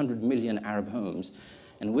 300 million Arab homes,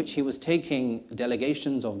 in which he was taking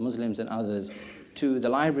delegations of Muslims and others to the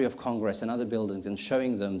Library of Congress and other buildings and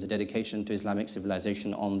showing them the dedication to Islamic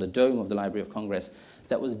civilization on the dome of the Library of Congress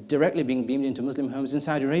that was directly being beamed into Muslim homes in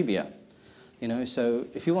Saudi Arabia. So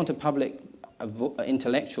if you want a public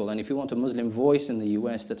intellectual, and if you want a Muslim voice in the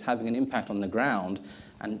US that's having an impact on the ground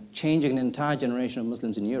and changing an entire generation of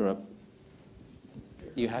Muslims in Europe,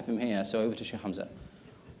 you have him here. So over to Sheikh Hamza.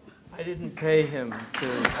 I didn't pay him to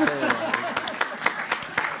say that.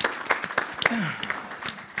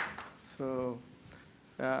 So,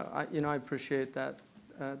 I appreciate that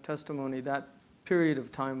testimony. That period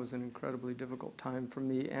of time was an incredibly difficult time for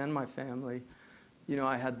me and my family.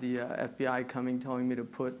 I had the FBI coming, telling me to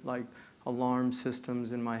put like alarm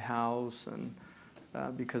systems in my house, and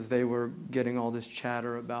because they were getting all this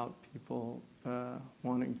chatter about people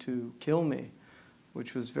wanting to kill me,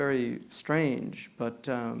 which was very strange. But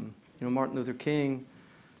Martin Luther King,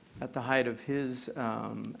 at the height of his,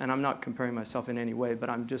 and I'm not comparing myself in any way, but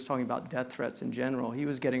I'm just talking about death threats in general, he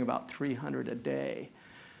was getting about 300 a day.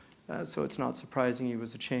 So it's not surprising he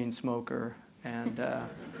was a chain smoker and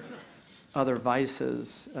other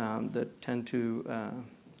vices that tend to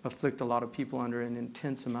afflict a lot of people under an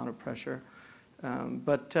intense amount of pressure. I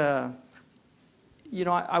want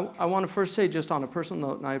to first say, just on a personal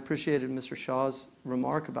note, and I appreciated Mr. Shaw's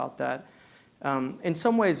remark about that. In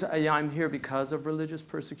some ways, I'm here because of religious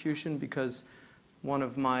persecution, because one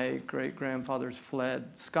of my great-grandfathers fled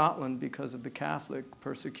Scotland because of the Catholic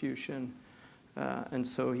persecution, and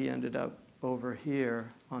so he ended up over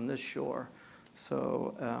here on this shore.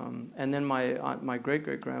 So, and then my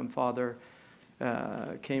great-great-grandfather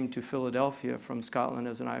came to Philadelphia from Scotland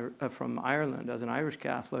from Ireland as an Irish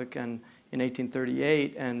Catholic, and in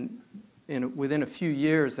 1838, and within a few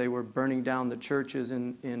years they were burning down the churches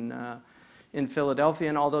in Philadelphia.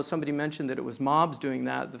 And although somebody mentioned that it was mobs doing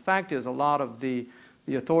that, the fact is a lot of the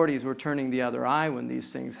authorities were turning the other eye when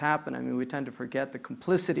these things happen. I mean, we tend to forget the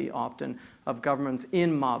complicity often of governments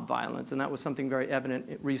in mob violence, and that was something very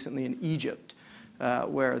evident recently in Egypt,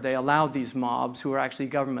 where they allowed these mobs, who are actually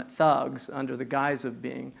government thugs, under the guise of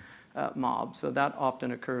being mobs. So that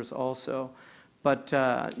often occurs also. But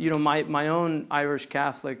my own Irish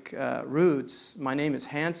Catholic roots, my name is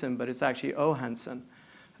Hansen, but it's actually O. Hansen.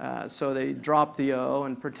 So they dropped the O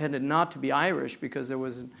and pretended not to be Irish because there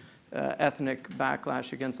was an ethnic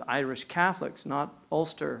backlash against Irish Catholics, not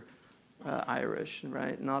Ulster Irish,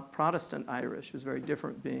 right? Not Protestant Irish. It was very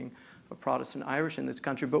different being a Protestant Irish in this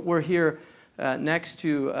country. But we're here next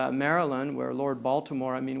to Maryland, where Lord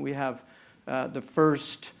Baltimore, we have the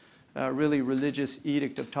first really religious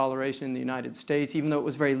edict of toleration in the United States, even though it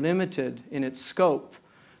was very limited in its scope,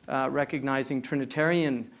 recognizing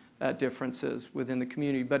Trinitarian differences within the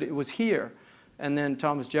community. But it was here. And then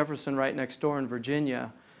Thomas Jefferson right next door in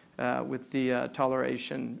Virginia with the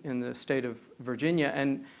toleration in the state of Virginia,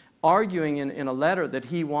 and arguing in a letter that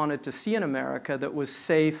he wanted to see an America that was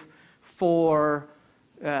safe for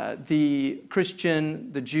the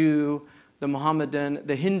Christian, the Jew, the Mohammedan,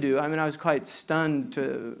 the Hindu. I was quite stunned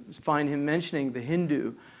to find him mentioning the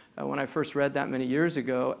Hindu when I first read that many years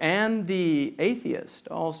ago, and the atheist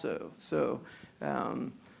also. So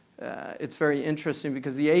it's very interesting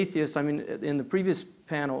because the atheist, in the previous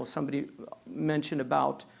panel, somebody mentioned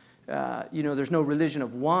about, there's no religion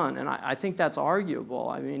of one, and I think that's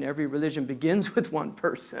arguable. Every religion begins with one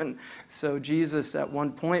person. So Jesus at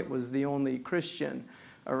one point was the only Christian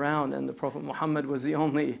around, and the Prophet Muhammad was the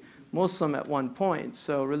only Muslim at one point.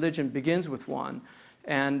 So religion begins with one.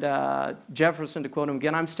 And Jefferson, to quote him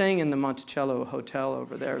again, I'm staying in the Monticello Hotel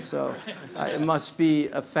over there, so it must be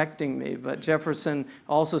affecting me. But Jefferson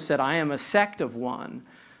also said, I am a sect of one.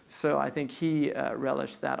 So I think he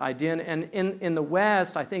relished that idea. And in the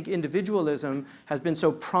West, I think individualism has been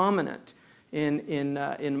so prominent in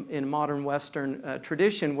modern Western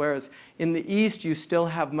tradition, whereas in the East, you still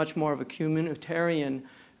have much more of a communitarian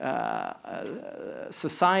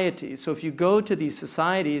society. So if you go to these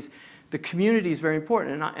societies, the community is very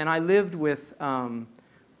important. And I lived with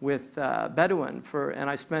Bedouin and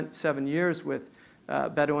I spent 7 years with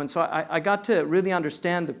Bedouin. So I got to really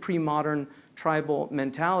understand the pre-modern tribal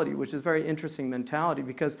mentality, which is a very interesting mentality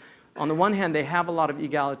because on the one hand, they have a lot of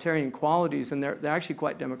egalitarian qualities, and they're actually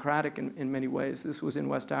quite democratic in many ways. This was in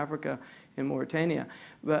West Africa, in Mauritania.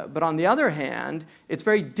 But on the other hand, it's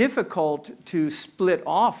very difficult to split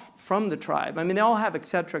off from the tribe. They all have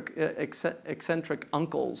eccentric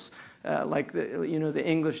uncles, like the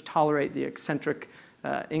English tolerate the eccentric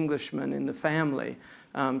Englishman in the family.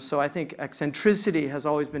 So I think eccentricity has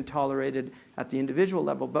always been tolerated at the individual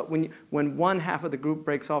level. But when one half of the group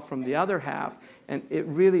breaks off from the other half, and it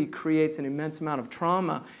really creates an immense amount of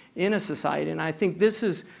trauma in a society. And I think this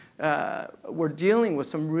is, we're dealing with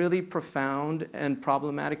some really profound and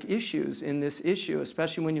problematic issues in this issue,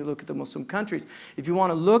 especially when you look at the Muslim countries. If you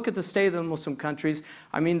want to look at the state of the Muslim countries,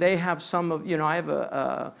 they have some of, I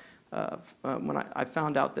have when I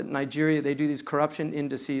found out that Nigeria, they do these corruption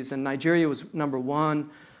indices, and Nigeria was #1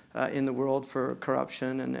 in the world for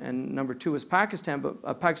corruption, and #2 was Pakistan. But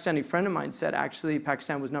a Pakistani friend of mine said actually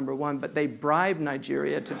Pakistan was #1, but they bribed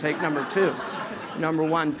Nigeria to take #2,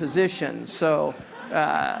 #1 position. So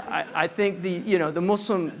I think the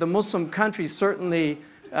Muslim countries certainly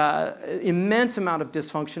immense amount of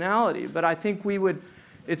dysfunctionality, but I think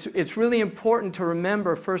it's really important to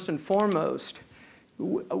remember first and foremost,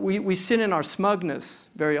 we sit in our smugness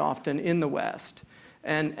very often in the West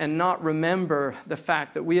and not remember the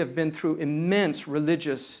fact that we have been through immense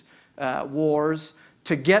religious wars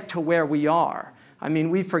to get to where we are. I mean,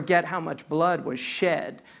 we forget how much blood was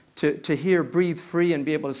shed to hear Breathe Free and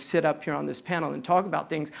be able to sit up here on this panel and talk about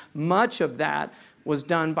things. Much of that was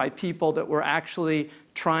done by people that were actually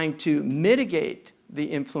trying to mitigate the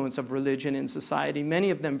influence of religion in society,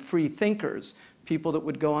 many of them free thinkers, people that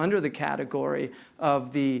would go under the category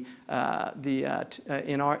of in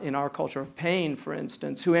our culture of pain, for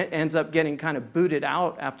instance, who ends up getting kind of booted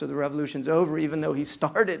out after the revolution's over, even though he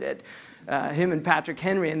started it, him and Patrick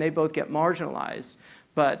Henry, and they both get marginalized.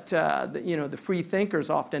 But the free thinkers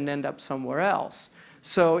often end up somewhere else.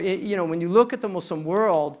 So when you look at the Muslim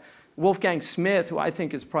world, Wolfgang Smith, who I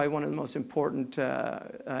think is probably one of the most important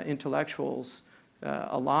intellectuals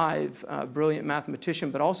alive, a brilliant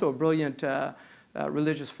mathematician, but also a brilliant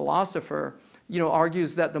religious philosopher,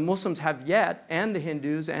 argues that the Muslims have yet, and the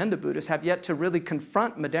Hindus and the Buddhists have yet to really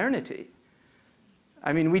confront modernity.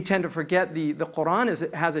 I mean, we tend to forget the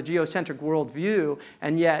Quran has a geocentric worldview,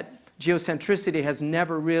 and yet geocentricity has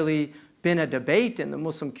never really been a debate in the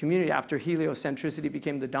Muslim community after heliocentricity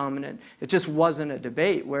became the dominant. It just wasn't a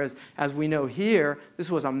debate, whereas, as we know here,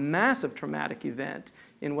 this was a massive traumatic event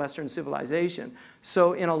in Western civilization.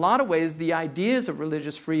 So in a lot of ways, the ideas of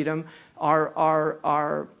religious freedom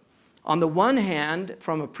are on the one hand,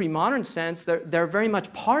 from a pre-modern sense, they're very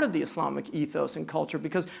much part of the Islamic ethos and culture,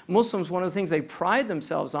 because Muslims, one of the things they pride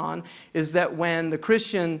themselves on is that when the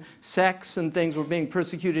Christian sects and things were being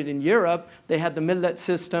persecuted in Europe, they had the millet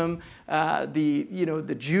system.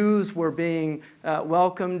 The Jews were being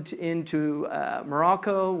welcomed into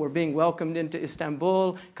Morocco, were being welcomed into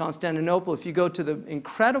Istanbul, Constantinople. If you go to the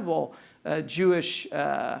incredible Jewish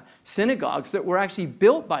synagogues that were actually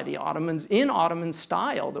built by the Ottomans in Ottoman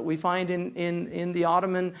style that we find in the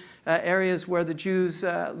Ottoman areas where the Jews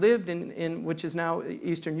lived in which is now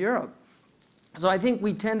Eastern Europe. So I think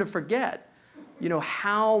we tend to forget,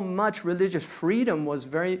 how much religious freedom was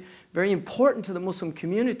very, very important to the Muslim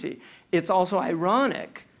community. It's also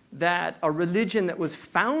ironic that a religion that was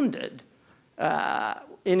founded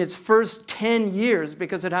in its first 10 years,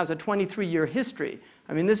 because it has a 23-year history.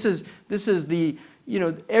 I mean, this is the,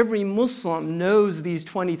 every Muslim knows these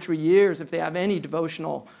 23 years. If they have any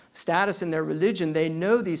devotional status in their religion, they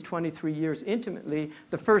know these 23 years intimately.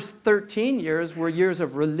 The first 13 years were years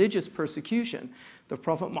of religious persecution. The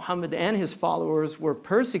Prophet Muhammad and his followers were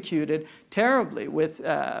persecuted terribly with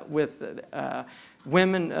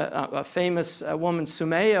women. A famous woman,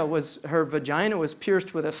 Sumayya, her vagina was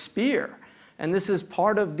pierced with a spear. And this is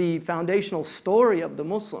part of the foundational story of the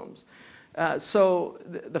Muslims. So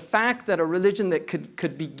the fact that a religion that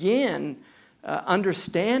could begin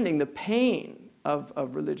understanding the pain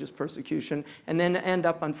of religious persecution and then end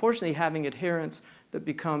up, unfortunately, having adherents that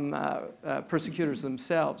become persecutors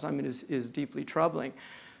themselves, I mean, is deeply troubling.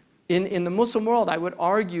 In the Muslim world, I would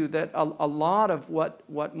argue that a lot of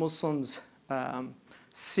what Muslims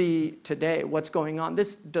see today, what's going on,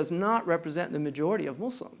 this does not represent the majority of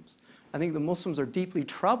Muslims. I think the Muslims are deeply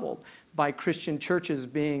troubled by Christian churches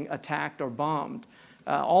being attacked or bombed.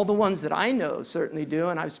 All the ones that I know certainly do,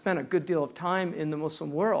 and I've spent a good deal of time in the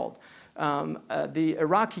Muslim world. The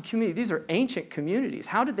Iraqi community, these are ancient communities.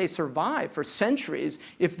 How did they survive for centuries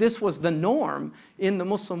if this was the norm in the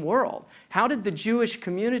Muslim world? How did the Jewish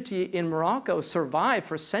community in Morocco survive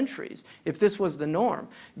for centuries if this was the norm?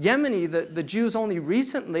 Yemeni, the Jews only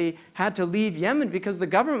recently had to leave Yemen because the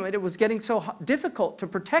government, it was getting so difficult to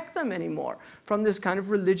protect them anymore from this kind of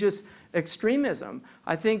religious extremism.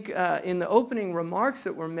 I think in the opening remarks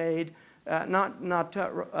that were made, not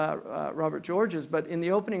Robert George's, but in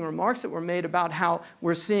the opening remarks that were made about how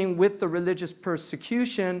we're seeing with the religious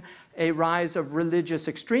persecution a rise of religious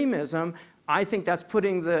extremism, I think that's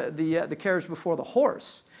putting the carriage before the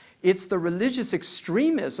horse. It's the religious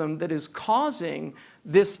extremism that is causing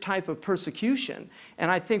this type of persecution.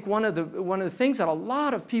 And I think one of the things that a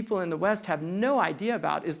lot of people in the West have no idea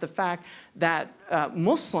about is the fact that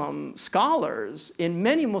Muslim scholars in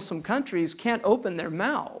many Muslim countries can't open their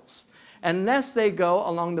mouths unless they go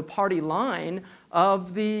along the party line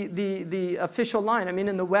of the official line. I mean,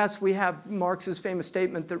 in the West, we have Marx's famous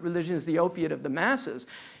statement that religion is the opiate of the masses.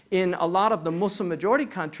 In a lot of the Muslim majority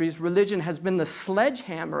countries, religion has been the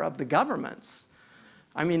sledgehammer of the governments.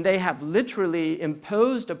 I mean, they have literally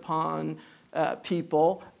imposed upon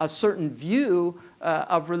people a certain view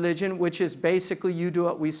of religion, which is basically you do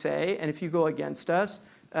what we say, and if you go against us,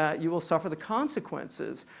 you will suffer the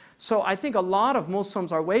consequences. So I think a lot of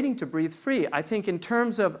Muslims are waiting to breathe free. I think in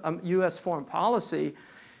terms of U.S. foreign policy,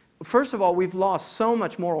 first of all, we've lost so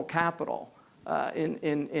much moral capital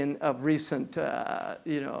of recent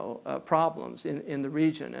problems in the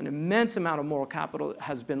region. An immense amount of moral capital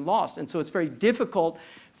has been lost. And so it's very difficult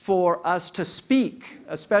for us to speak,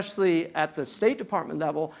 especially at the State Department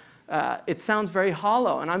level. It sounds very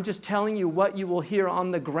hollow. And I'm just telling you what you will hear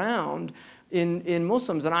on the ground in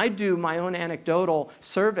Muslims. And I do my own anecdotal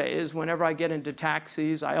surveys whenever I get into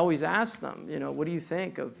taxis. I always ask them, what do you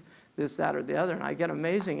think of this, that, or the other? And I get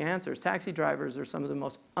amazing answers. Taxi drivers are some of the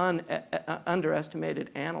most underestimated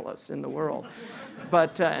analysts in the world.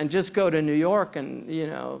 But, and just go to New York and,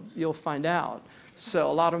 you'll find out.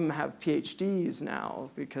 So a lot of them have PhDs now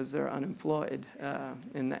because they're unemployed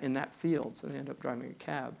in that field, so they end up driving a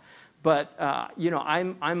cab. But,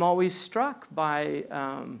 I'm always struck by,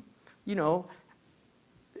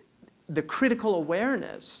 the critical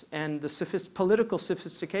awareness and the political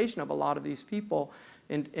sophistication of a lot of these people.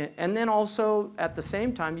 And then also, at the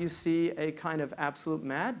same time, you see a kind of absolute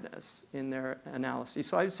madness in their analysis.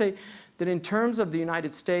 So I would say that in terms of the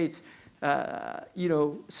United States,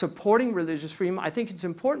 supporting religious freedom, I think it's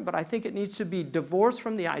important, but I think it needs to be divorced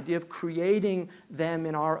from the idea of creating them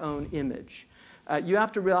in our own image. You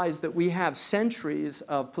have to realize that we have centuries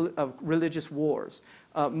of religious wars.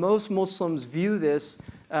 Most Muslims view this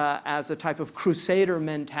as a type of crusader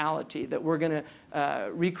mentality, that we're going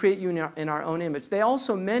to recreate you in our own image. They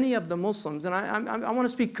also, many of the Muslims, and I want to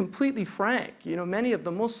speak completely frank, many of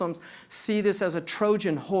the Muslims see this as a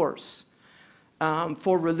Trojan horse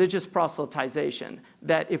for religious proselytization,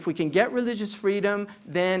 that if we can get religious freedom,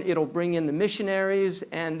 then it'll bring in the missionaries,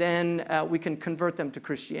 and then we can convert them to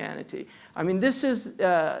Christianity. I mean, this is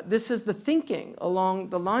the thinking along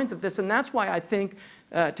the lines of this, and that's why I think,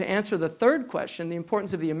 to answer the third question, the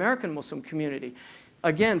importance of the American Muslim community.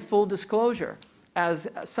 Again, full disclosure, as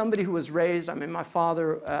somebody who was raised, my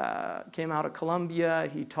father came out of Columbia.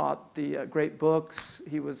 He taught the great books.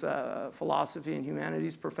 He was a philosophy and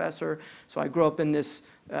humanities professor. So I grew up in this,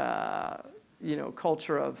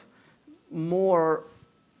 culture of more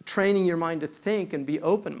training your mind to think and be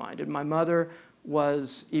open-minded. My mother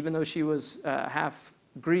was, even though she was half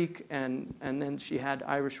Greek and then she had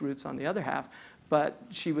Irish roots on the other half, but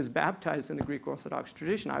she was baptized in the Greek Orthodox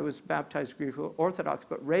tradition. I was baptized Greek Orthodox,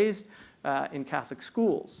 but raised in Catholic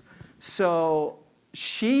schools. So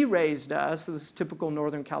she raised us, this is typical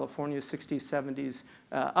Northern California 60s, 70s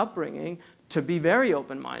upbringing, to be very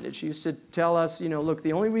open-minded. She used to tell us, look,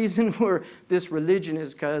 the only reason we're this religion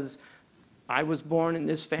is because I was born in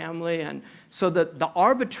this family. And so the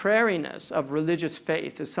arbitrariness of religious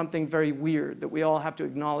faith is something very weird that we all have to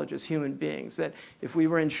acknowledge as human beings, that if we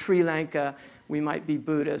were in Sri Lanka, we might be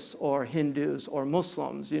Buddhists or Hindus or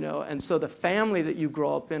Muslims, and so the family that you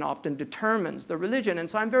grow up in often determines the religion. And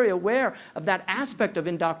so I'm very aware of that aspect of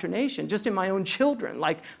indoctrination, just in my own children,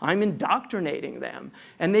 like I'm indoctrinating them,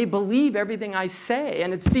 and they believe everything I say,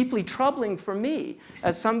 and it's deeply troubling for me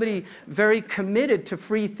as somebody very committed to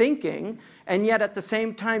free thinking, and yet at the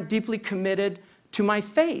same time deeply committed to my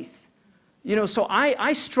faith. So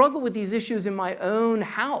I struggle with these issues in my own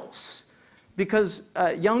house, because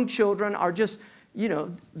young children are just,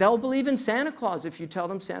 they'll believe in Santa Claus if you tell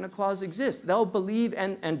them Santa Claus exists. They'll believe,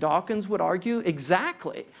 and Dawkins would argue,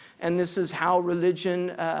 exactly. And this is how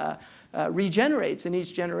religion regenerates in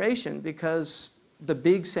each generation, because the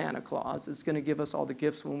big Santa Claus is going to give us all the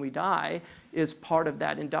gifts when we die is part of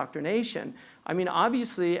that indoctrination. I mean,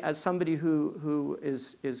 obviously, as somebody who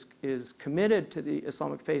is committed to the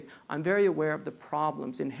Islamic faith, I'm very aware of the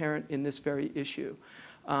problems inherent in this very issue.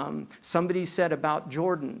 Somebody said about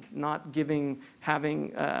Jordan not dishing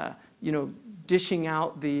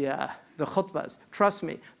out the khutbahs. Trust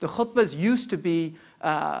me, the khutbahs used to be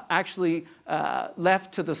actually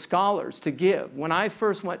left to the scholars to give. When I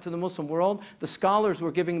first went to the Muslim world, the scholars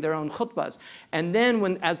were giving their own khutbahs. And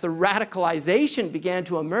then as the radicalization began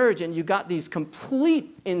to emerge and you got these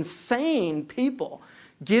complete insane people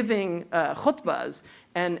giving khutbahs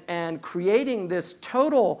and creating this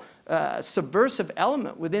total subversive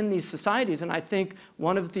element within these societies. And I think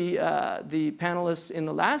one of the panelists in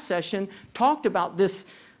the last session talked about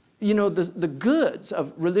this, the goods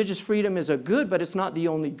of religious freedom is a good, but it's not the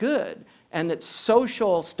only good. And that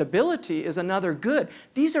social stability is another good.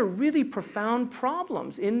 These are really profound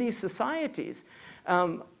problems in these societies.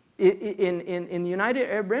 in the United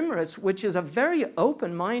Arab Emirates, which is a very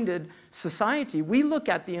open-minded society, we look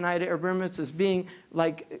at the United Arab Emirates as being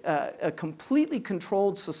like a completely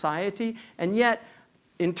controlled society, and yet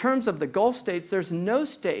in terms of the Gulf states, there's no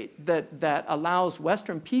state that allows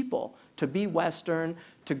Western people to be Western,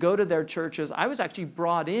 to go to their churches. I was actually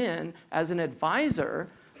brought in as an advisor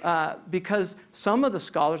because some of the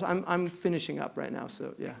scholars, I'm finishing up right now,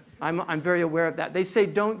 so yeah, I'm very aware of that. They say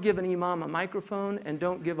don't give an imam a microphone and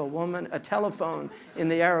don't give a woman a telephone in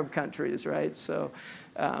the Arab countries, right? So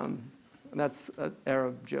that's an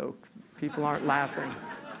Arab joke. People aren't laughing.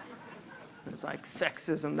 It's like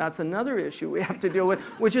sexism. That's another issue we have to deal with,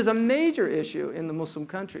 which is a major issue in the Muslim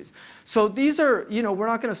countries. So these are, you know, we're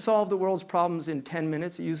not going to solve the world's problems in 10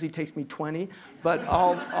 minutes. It usually takes me 20, but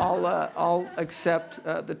I'll accept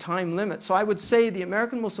the time limit. So I would say the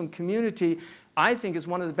American Muslim community, I think, is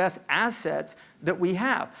one of the best assets that we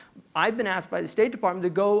have. I've been asked by the State Department to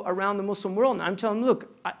go around the Muslim world, and I'm telling them,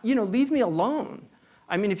 look, you know, leave me alone.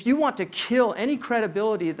 I mean, if you want to kill any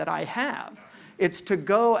credibility that I have, it's to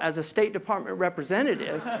go as a State Department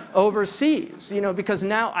representative overseas, you know, because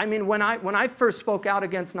now, I mean, when I first spoke out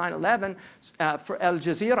against 9/11 for Al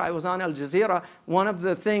Jazeera, I was on Al Jazeera, one of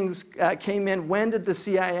the things came in, when did the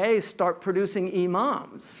CIA start producing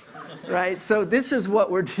imams, right? So this is what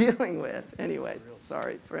we're dealing with. Anyway,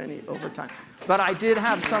 sorry for any overtime. But I did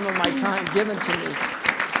have some of my time given to me.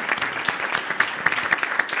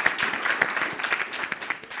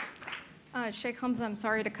 Sheikh Hamza, I'm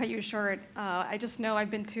sorry to cut you short. I just know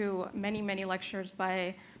I've been to many, many lectures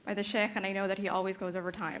by the Sheikh, and I know that he always goes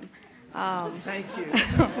over time. Thank you.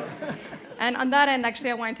 And on that end, actually,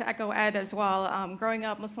 I wanted to echo Ed as well. Growing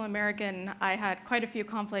up Muslim American, I had quite a few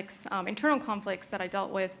conflicts, internal conflicts that I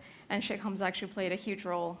dealt with, and Sheikh Hamza actually played a huge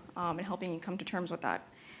role in helping me come to terms with that.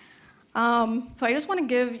 So I just want to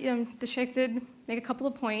give, the Sheikh did make a couple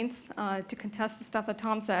of points to contest the stuff that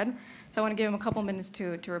Tom said, so I want to give him a couple minutes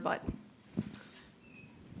to rebut.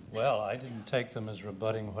 Well, I didn't take them as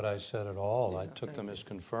rebutting what I said at all. I took them as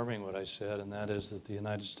confirming what I said, and that is that the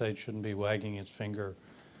United States shouldn't be wagging its finger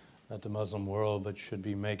at the Muslim world, but should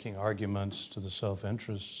be making arguments to the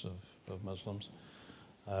self-interests of Muslims.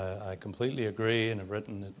 I completely agree, and have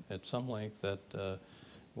written at some length that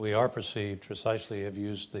we are perceived, precisely have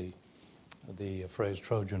used the phrase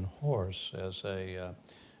Trojan horse as a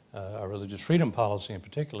religious freedom policy in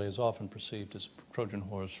particular is often perceived as a Trojan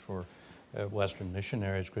horse for Western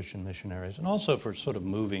missionaries, Christian missionaries, and also for sort of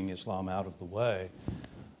moving Islam out of the way.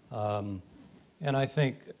 And I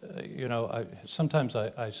think, you know, sometimes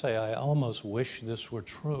I say I almost wish this were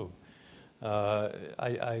true.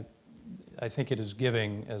 I think it is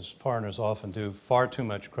giving, as foreigners often do, far too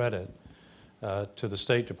much credit to the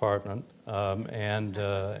State Department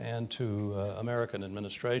and to American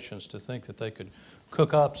administrations to think that they could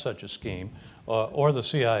cook up such a scheme, or the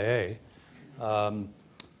CIA.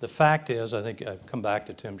 The fact is, I think I've come back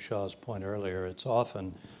to Tim Shaw's point earlier, it's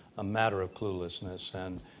often a matter of cluelessness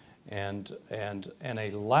and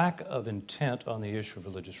a lack of intent on the issue of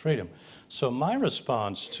religious freedom. So my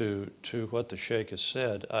response to what the Sheikh has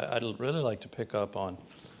said, I'd really like to pick up on,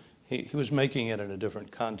 he was making it in a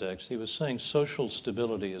different context. He was saying social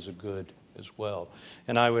stability is a good as well.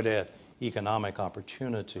 And I would add economic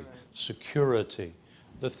opportunity, security,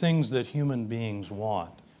 the things that human beings want.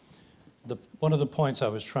 One of the points I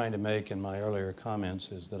was trying to make in my earlier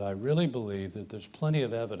comments is that I really believe that there's plenty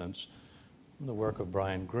of evidence from the work of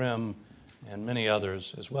Brian Grimm and many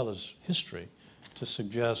others, as well as history, to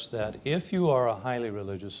suggest that if you are a highly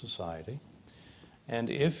religious society, and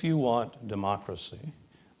if you want democracy,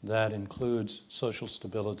 that includes social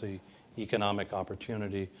stability, economic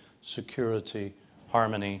opportunity, security,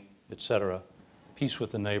 harmony, etc., peace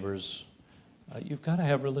with the neighbors, you've got to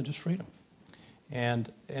have religious freedom.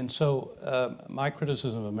 And so my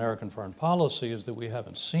criticism of American foreign policy is that we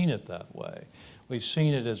haven't seen it that way. We've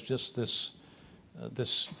seen it as just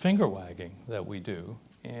this finger wagging that we do,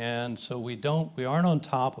 and so we aren't on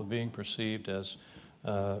top of being perceived as,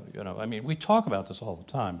 you know, I mean, we talk about this all the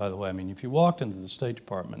time, by the way. I mean, if you walked into the State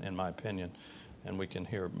Department, in my opinion, and we can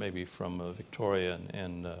hear maybe from Victoria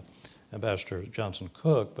and Ambassador Johnson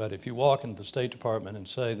Cook, but if you walk into the State Department and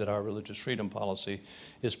say that our religious freedom policy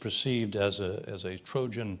is perceived as a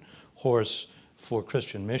Trojan horse for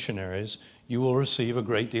Christian missionaries, you will receive a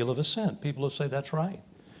great deal of assent. People will say that's right.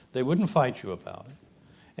 They wouldn't fight you about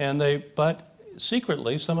it. But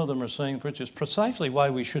secretly, some of them are saying, which is precisely why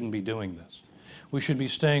we shouldn't be doing this. We should be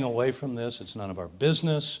staying away from this. It's none of our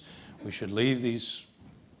business. We should leave these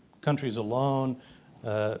countries alone.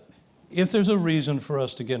 If there's a reason for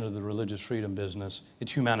us to get into the religious freedom business,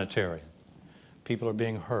 it's humanitarian. People are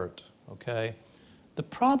being hurt, okay? The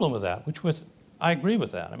problem with that, I agree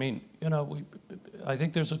with that. I mean, you know, I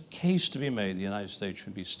think there's a case to be made the United States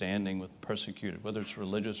should be standing with persecuted, whether it's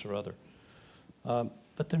religious or other.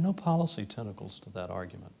 But there are no policy tentacles to that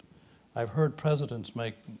argument. I've heard presidents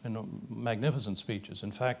make magnificent speeches.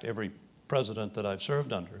 In fact, every president that I've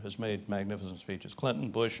served under has made magnificent speeches. Clinton,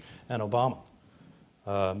 Bush, and Obama.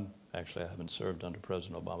 Actually, I haven't served under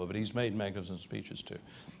President Obama, but he's made magnificent speeches too.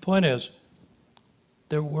 The point is,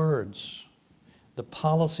 they're words. The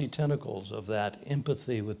policy tentacles of that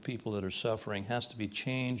empathy with people that are suffering has to be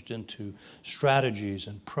changed into strategies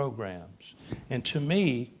and programs. And to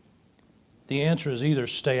me, the answer is either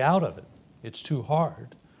stay out of it, it's too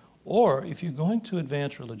hard, or if you're going to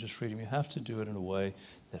advance religious freedom, you have to do it in a way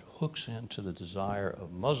that hooks into the desire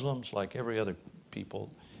of Muslims like every other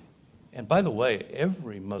people. And by the way,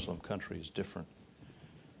 every Muslim country is different.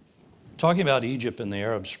 Talking about Egypt and the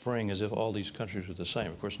Arab Spring as if all these countries are the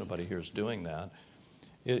same, of course nobody here is doing that,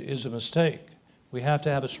 it is a mistake. We have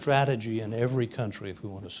to have a strategy in every country if we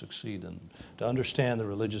want to succeed and to understand the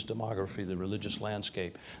religious demography, the religious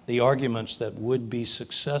landscape, the arguments that would be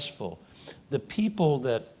successful. The people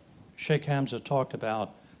that Sheikh Hamza talked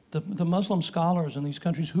about, the Muslim scholars in these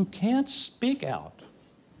countries who can't speak out.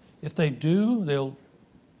 If they do, they'll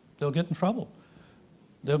get in trouble.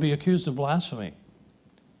 They'll be accused of blasphemy.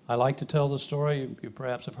 I like to tell the story, you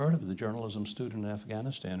perhaps have heard of it, the journalism student in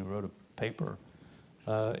Afghanistan who wrote a paper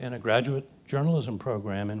in a graduate journalism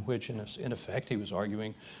program in which, in effect, he was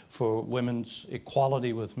arguing for women's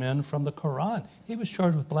equality with men from the Quran. He was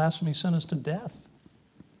charged with blasphemy, sentenced to death.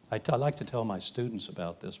 I like to tell my students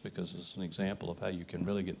about this because it's an example of how you can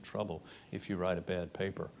really get in trouble if you write a bad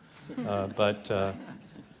paper. But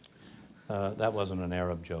that wasn't an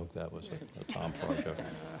Arab joke, that was a Tom Farr joke.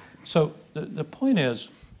 So the point is,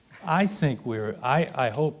 I think I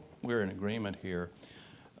hope we're in agreement here.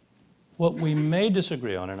 What we may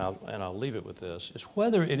disagree on, and I'll leave it with this, is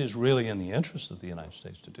whether it is really in the interest of the United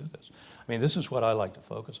States to do this. I mean, this is what I like to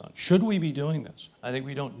focus on. Should we be doing this? I think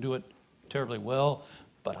we don't do it terribly well,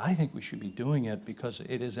 but I think we should be doing it because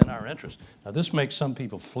it is in our interest. Now, this makes some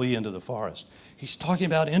people flee into the forest. He's talking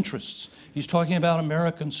about interests. He's talking about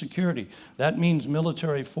American security. That means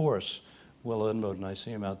military force. Well, Edmund and I see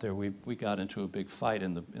him out there. We got into a big fight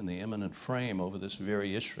in the imminent frame over this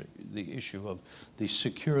very issue, the issue of the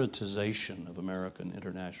securitization of American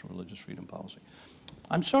international religious freedom policy.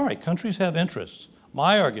 I'm sorry, countries have interests.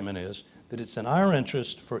 My argument is that it's in our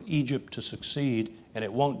interest for Egypt to succeed, and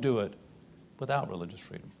it won't do it without religious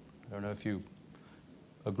freedom. I don't know if you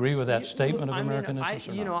agree with that statement of American interest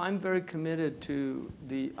or not. You know, I'm very committed to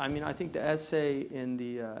the. I mean, I think the essay in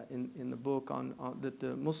the book that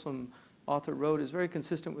the Muslim author wrote is very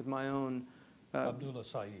consistent with my own. Abdullah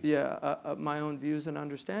Saeed. Yeah, my own views and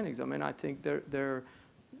understandings. I mean, I think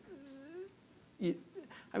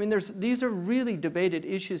these are really debated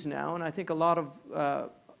issues now, and I think a lot of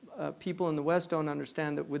people in the West don't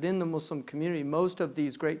understand that within the Muslim community, most of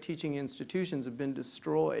these great teaching institutions have been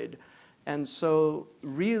destroyed. And so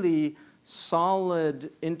really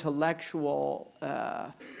solid intellectual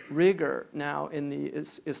rigor now in the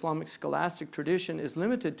Islamic scholastic tradition is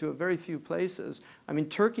limited to a very few places. I mean,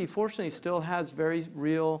 Turkey, fortunately, still has very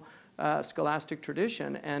real scholastic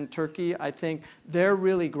tradition. And Turkey, I think, they're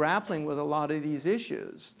really grappling with a lot of these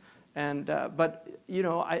issues. And, but, you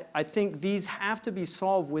know, I think these have to be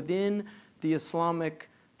solved within the Islamic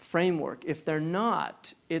framework. If they're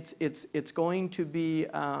not, it's going to be,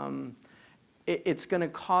 it's going to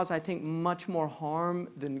cause, I think, much more harm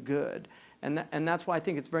than good. And that's why I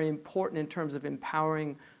think it's very important in terms of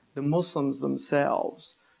empowering the Muslims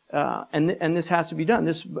themselves. And this has to be done.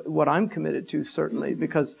 This is what I'm committed to, certainly,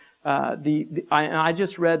 because I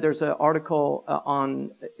just read there's an article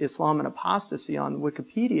on Islam and apostasy on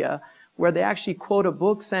Wikipedia where they actually quote a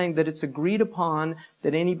book saying that it's agreed upon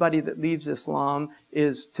that anybody that leaves Islam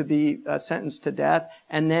is to be sentenced to death,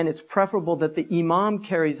 and then it's preferable that the imam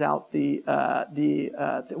carries out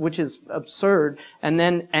which is absurd, and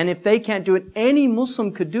if they can't do it, any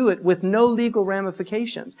Muslim could do it with no legal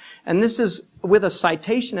ramifications. And this is with a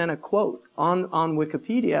citation and a quote on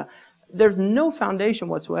Wikipedia. There's no foundation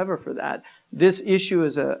whatsoever for that. This issue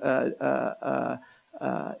is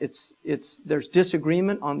there's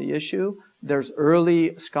disagreement on the issue. There's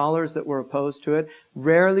early scholars that were opposed to it.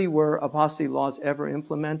 Rarely were apostasy laws ever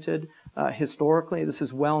implemented historically. This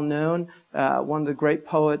is well known. One of the great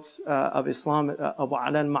poets of Islam, Abu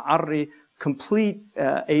Ala al-Ma'arri, complete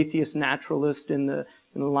atheist naturalist in the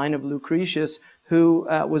line of Lucretius, who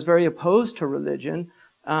was very opposed to religion,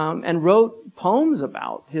 and wrote poems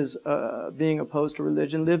about his being opposed to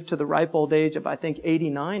religion, lived to the ripe old age of, I think,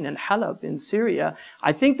 89 in Halab in Syria.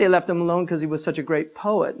 I think they left him alone because he was such a great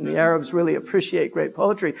poet, and the Arabs really appreciate great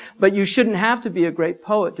poetry. But you shouldn't have to be a great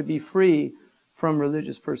poet to be free from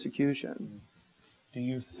religious persecution. Do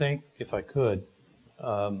you think, if I could,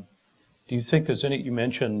 do you think there's any, you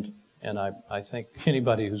mentioned, and I think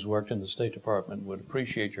anybody who's worked in the State Department would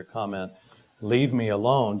appreciate your comment, leave me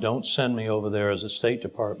alone, don't send me over there as a State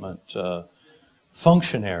Department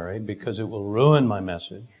functionary because it will ruin my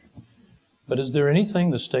message. But is there anything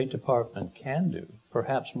the State Department can do,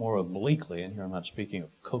 perhaps more obliquely, and here I'm not speaking of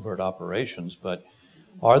covert operations, but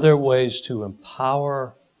are there ways to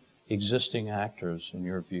empower existing actors, in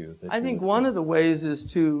your view? I think one of the ways is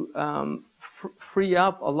to free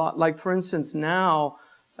up a lot, like for instance now,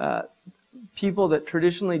 people that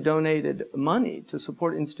traditionally donated money to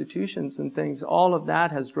support institutions and things, all of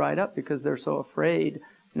that has dried up because they're so afraid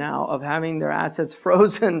now of having their assets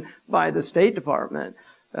frozen by the State Department.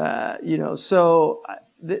 So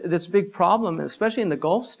this big problem, especially in the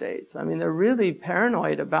Gulf states. I mean, they're really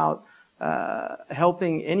paranoid about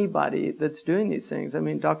helping anybody that's doing these things. I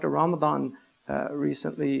mean, Dr. Ramadan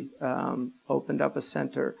recently opened up a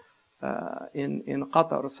center in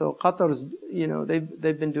Qatar. So Qatar's,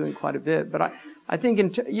 they've been doing quite a bit. But I think,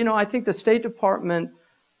 I think the State Department,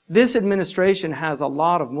 this administration has a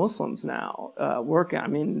lot of Muslims now working. I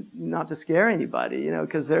mean, not to scare anybody,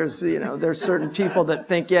 because there's certain people that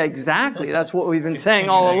think, yeah, exactly, that's what we've been saying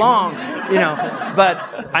all along, But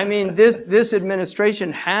I mean, this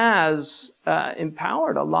administration has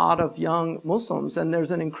empowered a lot of young Muslims, and there's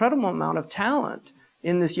an incredible amount of talent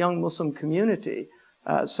in this young Muslim community.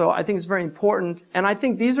 So I think it's very important, and I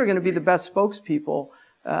think these are going to be the best spokespeople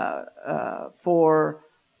for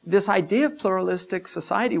this idea of pluralistic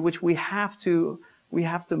society, which we have to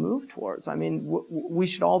move towards. I mean, we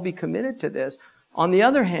should all be committed to this. On the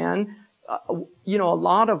other hand, a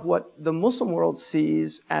lot of what the Muslim world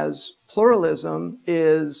sees as pluralism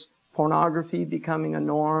is pornography becoming a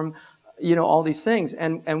norm, all these things,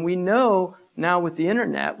 and we know now with the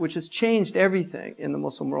internet, which has changed everything in the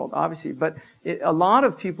Muslim world, obviously, but a lot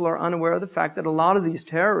of people are unaware of the fact that a lot of these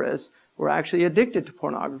terrorists were actually addicted to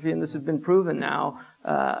pornography, and this has been proven now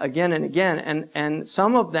again and again. And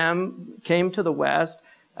some of them came to the West,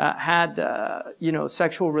 had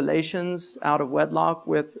sexual relations out of wedlock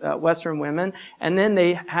with Western women, and then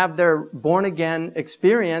they have their born-again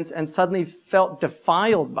experience and suddenly felt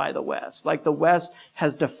defiled by the West, like the West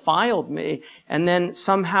has defiled me, and then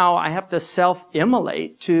somehow I have to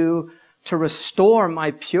self-immolate to restore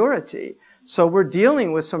my purity. So we're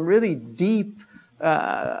dealing with some really deep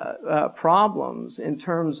problems in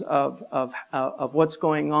terms of what's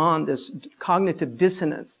going on, this cognitive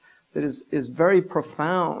dissonance that is very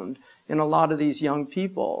profound in a lot of these young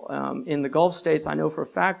people. In the Gulf states, I know for a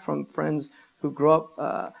fact from friends who grew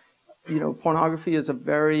up, pornography is a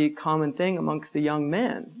very common thing amongst the young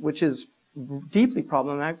men, which is deeply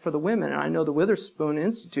problematic for the women. And I know the Witherspoon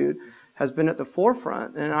Institute has been at the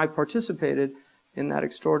forefront, and I participated in that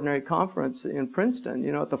extraordinary conference in Princeton,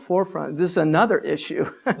 at the forefront. This is another issue.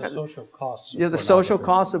 The social costs. Yeah, the social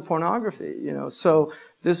costs of pornography, So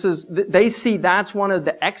they see that's one of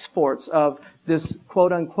the exports of this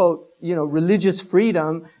quote unquote, religious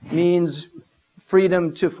freedom means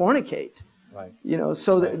freedom to fornicate. Right.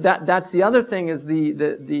 So right. That's the other thing is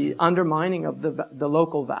the undermining of the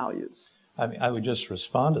local values. I mean, I would just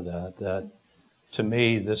respond to that to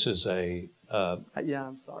me, this is a, yeah,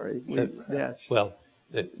 I'm sorry. Well,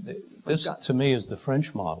 this to me is the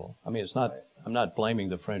French model. I mean, it's not. I'm not blaming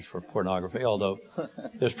the French for pornography, although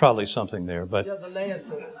there's probably something there. But yeah, the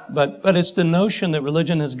laicists. But it's the notion that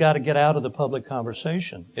religion has got to get out of the public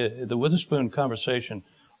conversation. The Witherspoon conversation,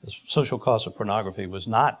 the social cost of pornography, was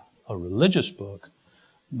not a religious book,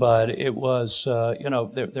 but it was.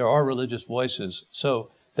 There are religious voices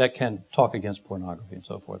so that can talk against pornography and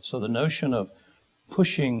so forth. So the notion of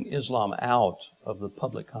pushing Islam out of the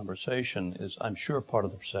public conversation is, I'm sure, part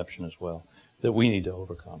of the perception as well that we need to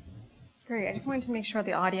overcome. Great. I just wanted to make sure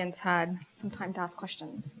the audience had some time to ask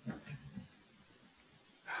questions.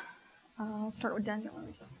 I'll start with Daniel.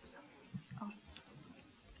 Oh.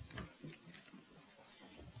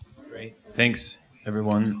 Great. Thanks,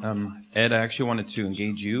 everyone. Ed, I actually wanted to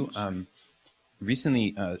engage you.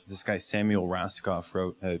 Recently, this guy Samuel Raskoff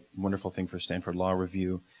wrote a wonderful thing for Stanford Law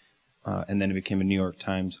Review, and then it became a New York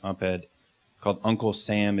Times op-ed called Uncle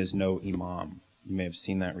Sam is No Imam. You may have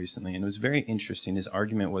seen that recently, and it was very interesting. His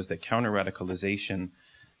argument was that counter-radicalization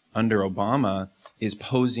under Obama is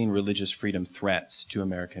posing religious freedom threats to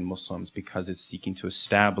American Muslims because it's seeking to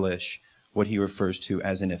establish what he refers to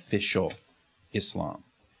as an official Islam.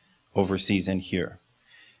 overseas and here.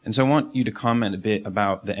 And so I want you to comment a bit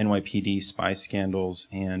about the NYPD spy scandals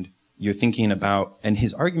and your thinking about, and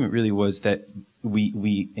his argument really was that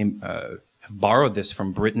we have borrowed this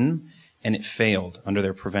from Britain and it failed under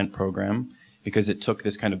their PREVENT program because it took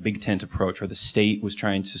this kind of big tent approach where the state was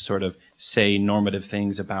trying to sort of say normative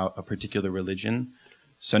things about a particular religion.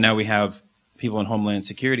 So now we have people in Homeland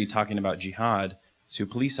Security talking about jihad to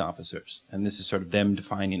police officers, and this is sort of them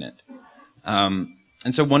defining it.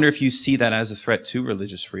 And so I wonder if you see that as a threat to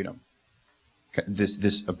religious freedom,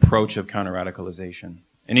 this approach of counter-radicalization.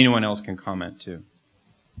 And anyone else can comment too.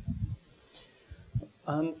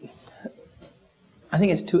 I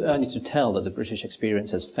think it's too early to tell that the British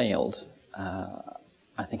experience has failed.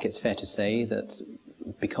 I think it's fair to say that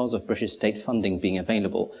because of British state funding being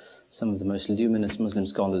available, some of the most luminous Muslim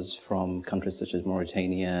scholars from countries such as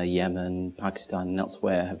Mauritania, Yemen, Pakistan, and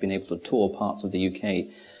elsewhere have been able to tour parts of the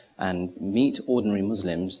UK and meet ordinary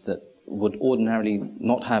Muslims that would ordinarily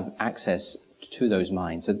not have access to those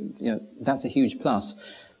minds. So, that's a huge plus.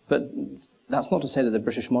 But that's not to say that the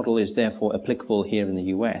British model is therefore applicable here in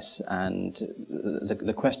the US. And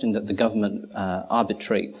the question that the government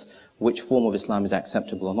arbitrates which form of Islam is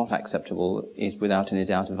acceptable or not acceptable is without any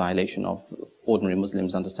doubt a violation of ordinary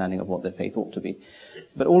Muslims' understanding of what their faith ought to be.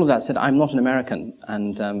 But all of that said, I'm not an American,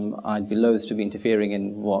 and I'd be loath to be interfering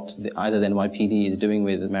in what either the NYPD is doing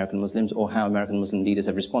with American Muslims or how American Muslim leaders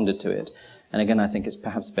have responded to it. And again, I think it's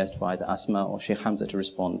perhaps best for either Asma or Sheikh Hamza to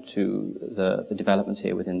respond to the developments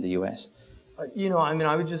here within the US.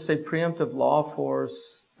 I would just say preemptive law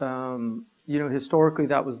force, historically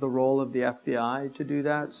that was the role of the FBI to do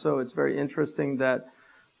that. So it's very interesting that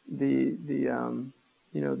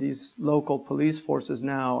these local police forces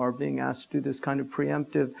now are being asked to do this kind of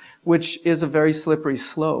preemptive, which is a very slippery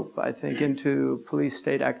slope, I think, into police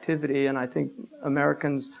state activity. And I think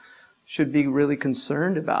Americans should be really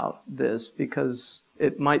concerned about this because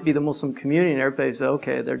it might be the Muslim community and everybody says,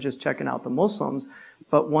 okay, they're just checking out the Muslims.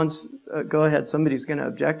 But once, go ahead, somebody's going to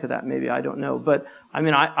object to that, maybe, I don't know. But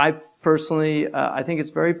I personally, I think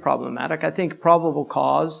it's very problematic. I think probable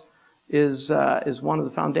cause is one of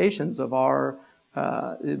the foundations of our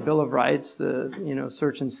Bill of Rights, the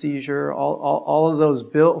search and seizure, all of those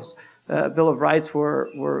bills, Bill of Rights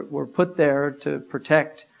were put there to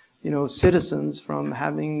protect citizens from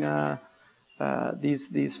having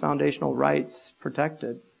these foundational rights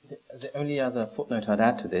protected. The only other footnote I'd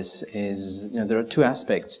add to this is, there are two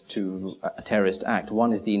aspects to a terrorist act.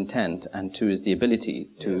 One is the intent, and two is the ability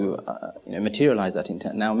to, materialize that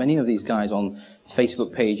intent. Now, many of these guys on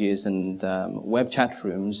Facebook pages and web chat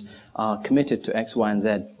rooms are committed to X, Y, and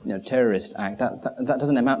Z, terrorist act. That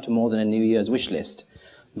doesn't amount to more than a New Year's wish list.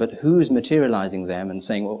 But who's materializing them and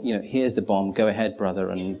saying, well, here's the bomb, go ahead, brother,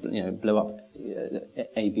 and, blow up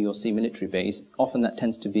A, B, or C military base? Often that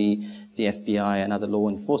tends to be the FBI and other law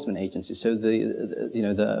enforcement agencies. So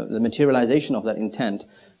the materialization of that intent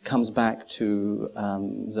comes back to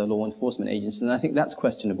the law enforcement agencies, and I think that's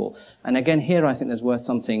questionable. And again, here I think there's worth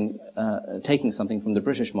taking something from the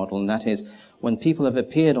British model, and that is when people have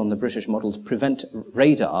appeared on the British model's PREVENT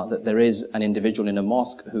radar that there is an individual in a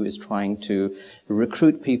mosque who is trying to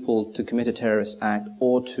recruit people to commit a terrorist act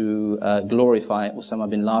or to glorify Osama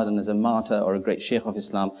bin Laden as a martyr or a great sheikh of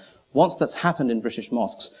Islam. Once that's happened in British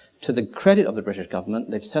mosques, to the credit of the British government,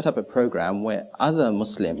 they've set up a program where other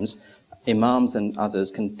Muslims, imams and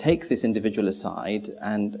others, can take this individual aside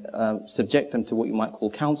and subject them to what you might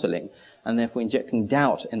call counseling, and therefore injecting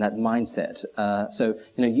doubt in that mindset. So,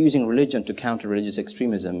 using religion to counter religious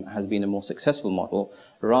extremism has been a more successful model,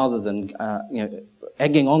 rather than,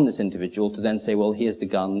 egging on this individual to then say, well, here's the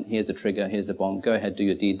gun, here's the trigger, here's the bomb, go ahead, do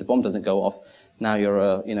your deed. The bomb doesn't go off. Now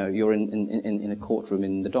you're in a courtroom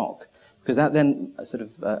in the dock. Because that then sort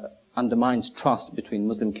of undermines trust between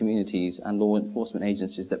Muslim communities and law enforcement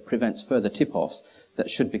agencies, that prevents further tip-offs that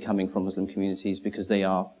should be coming from Muslim communities because they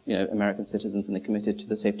are, American citizens and they're committed to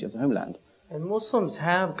the safety of the homeland. And Muslims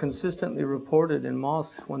have consistently reported in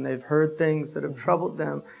mosques when they've heard things that have troubled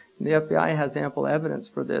them. And the FBI has ample evidence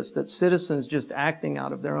for this, that citizens just acting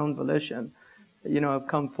out of their own volition, have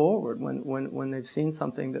come forward when they've seen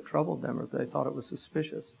something that troubled them or they thought it was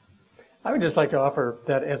suspicious. I would just like to offer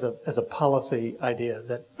that as a policy idea,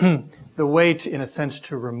 that the way to, in a sense,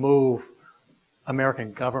 to remove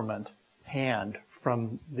American government hand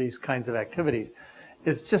from these kinds of activities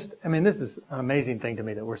is just, this is an amazing thing to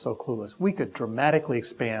me that we're so clueless. We could dramatically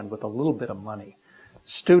expand with a little bit of money.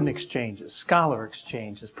 Student exchanges, scholar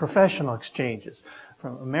exchanges, professional exchanges,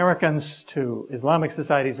 from Americans to Islamic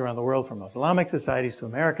societies around the world, from Islamic societies to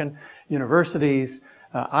American universities.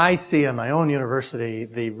 I see in my own university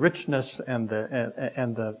the richness and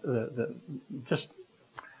the just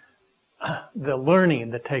the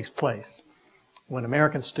learning that takes place when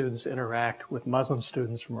American students interact with Muslim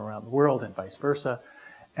students from around the world and vice versa.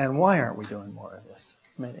 And why aren't we doing more of this?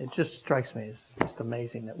 I mean, it just strikes me as just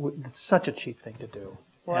amazing that it's such a cheap thing to do.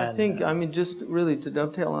 Well, and, I think, I mean, just really to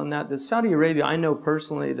dovetail on that, the Saudi Arabia, I know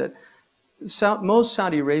personally that most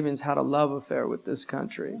Saudi Arabians had a love affair with this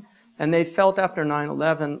country. And they felt after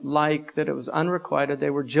 9/11 like that it was unrequited. They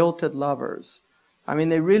were jilted lovers. I mean,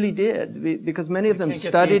 they really did, because many of them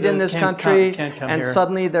studied in this country, and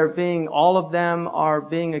suddenly all of them are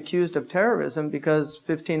being accused of terrorism because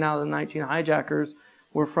 15 out of the 19 hijackers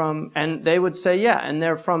were from, and they would say, yeah, and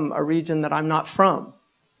they're from a region that I'm not from.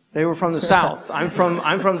 They were from the south. I'm from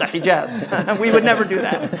the Hijaz. We would never do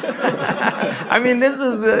that. I mean, this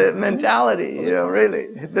is the mentality, you know,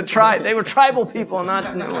 really. The tribe. They were tribal people, not.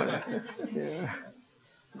 Yeah.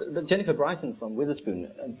 But Jennifer Bryson from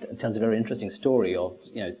Witherspoon tells a very interesting story of,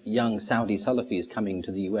 you know, young Saudi Salafis coming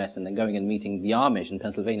to the US and then going and meeting the Amish in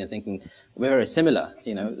Pennsylvania, thinking we're very similar.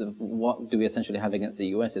 You know, what do we essentially have against the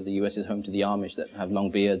US if the US is home to the Amish that have long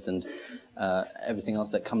beards and everything else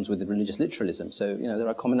that comes with the religious literalism? So, you know, there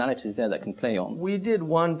are commonalities there that can play on. We did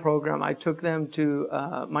one program. I took them to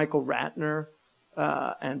Michael Ratner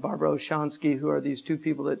and Barbara Oshansky, who are these two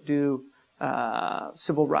people that do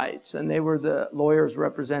civil rights, and they were the lawyers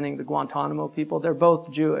representing the Guantanamo people. They're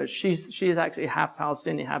both Jewish. She's actually half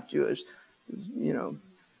Palestinian, half Jewish. You know,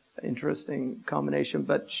 interesting combination.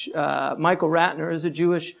 But Michael Ratner is a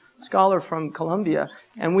Jewish scholar from Columbia,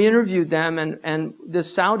 and we interviewed them. And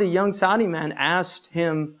this young Saudi man asked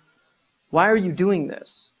him, "Why are you doing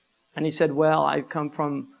this?" And he said, "Well, I come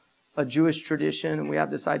from a Jewish tradition, and we have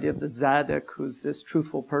this idea of the Tzaddik, who's this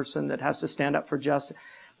truthful person that has to stand up for justice."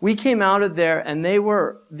 We came out of there, and they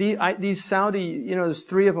were, these Saudi, you know, there's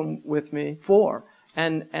 3 of them with me, 4,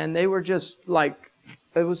 and they were just like,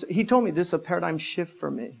 he told me this is a paradigm shift for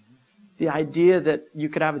me. The idea that you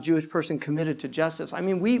could have a Jewish person committed to justice. I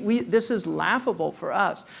mean, this is laughable for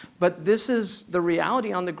us, but this is the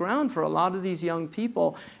reality on the ground for a lot of these young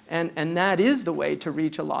people, and that is the way to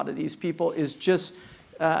reach a lot of these people, is just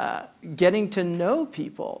getting to know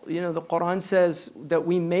people. You know, the Quran says that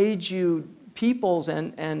we made you peoples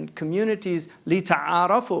and communities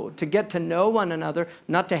lita'arafu, to get to know one another,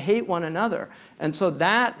 not to hate one another. And so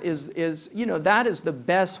that is you know, that is the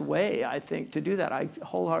best way, I think, to do that. I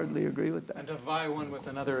wholeheartedly agree with that. And to vie one with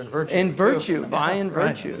another in virtue. In virtue, vie in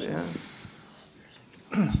virtue, yeah.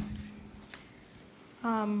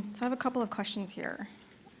 So I have a couple of questions here.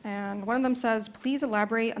 And one of them says, please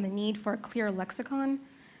elaborate on the need for a clear lexicon.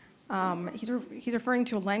 He's referring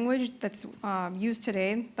to a language that's used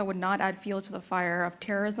today that would not add fuel to the fire of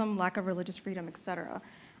terrorism, lack of religious freedom, etc.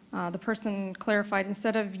 The person clarified,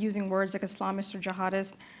 instead of using words like Islamist or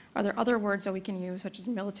jihadist, are there other words that we can use, such as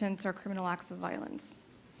militants or criminal acts of violence?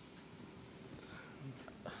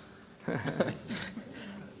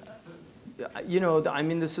 You know, I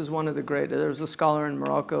mean, this is one of the great, there's a scholar in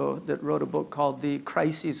Morocco that wrote a book called The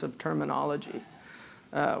Crisis of Terminology.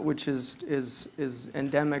 Which is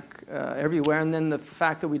endemic everywhere, and then the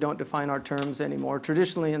fact that we don't define our terms anymore.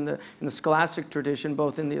 Traditionally, in the scholastic tradition,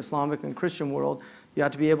 both in the Islamic and Christian world, you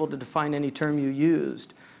have to be able to define any term you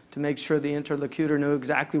used to make sure the interlocutor knew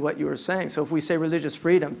exactly what you were saying. So if we say religious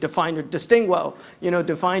freedom, define your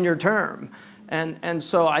term. And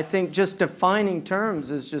so I think just defining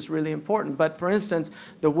terms is just really important. But for instance,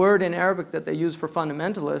 the word in Arabic that they use for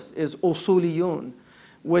fundamentalists is usuliyun,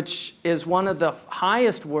 which is one of the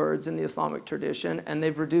highest words in the Islamic tradition, and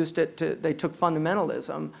they've reduced it to, they took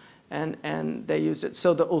fundamentalism and they used it.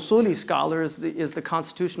 So the usuli scholar is the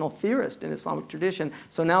constitutional theorist in Islamic tradition.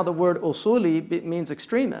 So now the word usuli means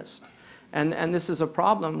extremist. And this is a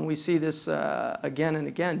problem. We see this again and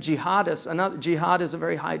again. Jihad is a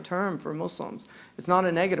very high term for Muslims. It's not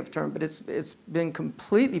a negative term, but it's been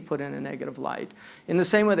completely put in a negative light. In the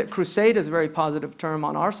same way that crusade is a very positive term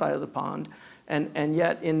on our side of the pond, and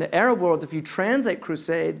yet in the Arab world, if you translate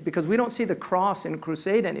crusade, because we don't see the cross in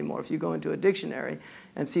crusade anymore. If you go into a dictionary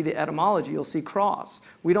and see the etymology, you'll see cross.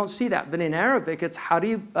 We don't see that. But in Arabic, it's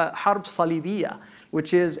harb salibiyya,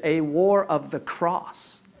 which is a war of the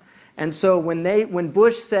cross. And so when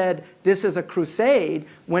Bush said this is a crusade,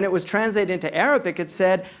 when it was translated into Arabic, it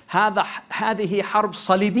said هذه حرب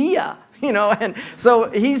صليبية. You know, and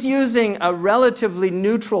so he's using a relatively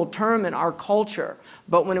neutral term in our culture.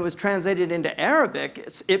 But when it was translated into Arabic,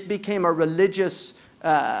 it became a religious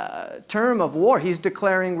term of war. He's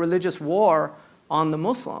declaring religious war on the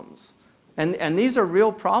Muslims. And these are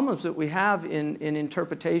real problems that we have in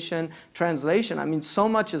interpretation, translation. I mean, so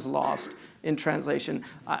much is lost in translation.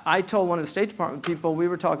 I told one of the State Department people, we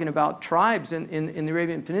were talking about tribes in the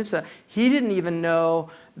Arabian Peninsula. He didn't even know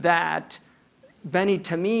that Bani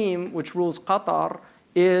Tamim, which rules Qatar,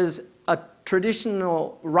 is a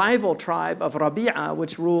traditional rival tribe of Rabi'a,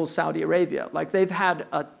 which rules Saudi Arabia. Like they've had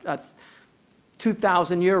a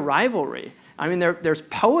 2,000-year rivalry. I mean, there's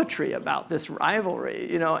poetry about this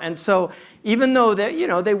rivalry, you know. And so, even though they, you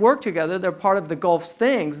know, they work together, they're part of the Gulf's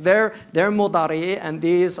things. They're Mudari, and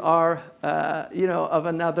these are, you know, of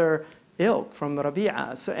another ilk from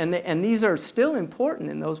Rabi'a. So, and these are still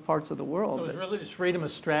important in those parts of the world. So is religious freedom a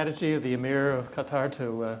strategy of the Emir of Qatar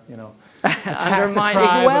to, you know, undermine?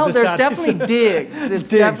 Well, there's definitely digs. It's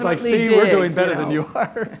digs, definitely like, see, digs, we're doing better you know. than you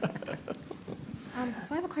are.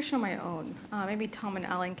 So I have a question on my own. Maybe Tom and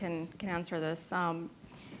Alan can answer this. Tom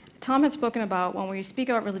had spoken about when we speak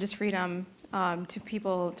about religious freedom to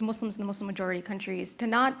people, to Muslims in the Muslim majority countries, to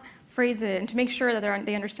not phrase it and to make sure that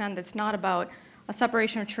they understand that it's not about a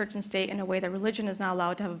separation of church and state in a way that religion is not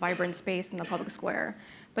allowed to have a vibrant space in the public square,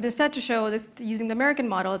 but instead to show this, using the American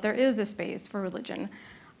model, that there is a space for religion.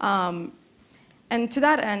 And to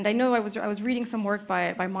that end, I know I was reading some work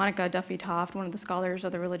by Monica Duffy-Toft, one of the scholars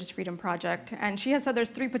of the Religious Freedom Project, and she has said there's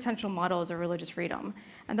 3 potential models of religious freedom.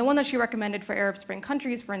 And the one that she recommended for Arab Spring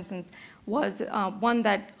countries, for instance, was one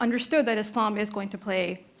that understood that Islam is going to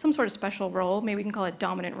play some sort of special role, maybe we can call it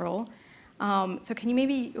dominant role. So can you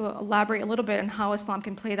maybe elaborate a little bit on how Islam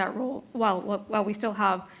can play that role while we still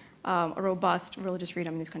have a robust religious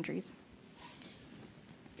freedom in these countries?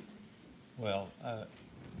 Well,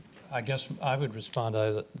 I guess I would respond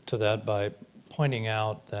to that by pointing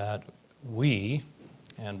out that we,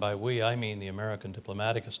 and by we I mean the American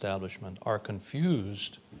diplomatic establishment, are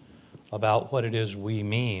confused about what it is we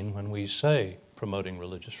mean when we say promoting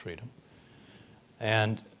religious freedom.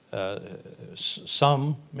 And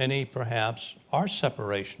many perhaps, are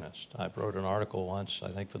separatist. I wrote an article once,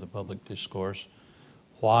 I think for the Public Discourse,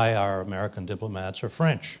 why our American diplomats are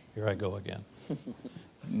French. Here I go again.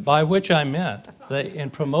 By which I meant that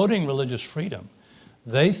in promoting religious freedom,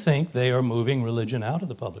 they think they are moving religion out of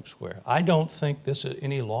the public square. I don't think this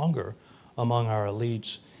any longer among our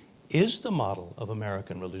elites is the model of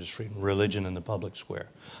American religious freedom, religion in the public square.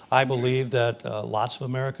 I believe that lots of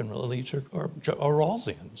American elites are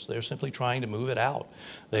Rawlsians. They're simply trying to move it out.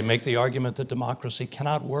 They make the argument that democracy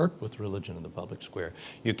cannot work with religion in the public square.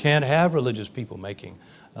 You can't have religious people making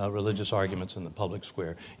religious arguments in the public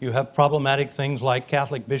square. You have problematic things like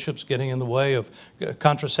Catholic bishops getting in the way of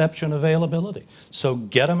contraception availability. So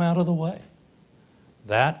get them out of the way.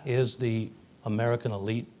 That is the American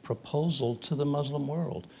elite proposal to the Muslim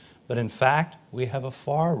world. But in fact, we have a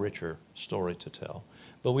far richer story to tell,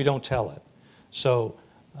 but we don't tell it. So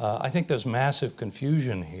I think there's massive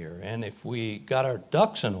confusion here, and if we got our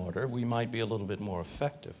ducks in order, we might be a little bit more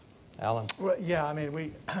effective. Alan? Well, yeah, I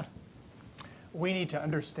mean, we need to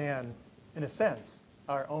understand, in a sense,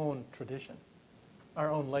 our own tradition, our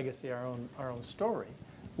own legacy, our own story,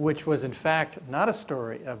 which was in fact not a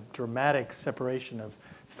story of dramatic separation of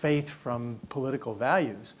faith from political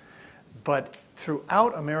values, but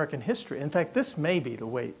throughout American history, in fact, this may be the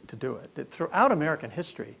way to do it, that throughout American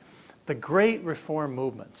history, the great reform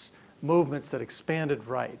movements that expanded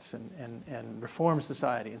rights and reformed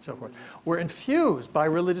society and so forth, were infused by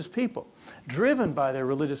religious people, driven by their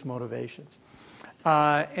religious motivations.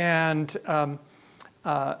 And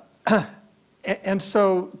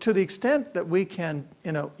so to the extent that we can,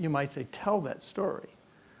 you might say, tell that story,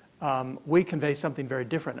 we convey something very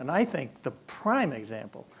different. And I think the prime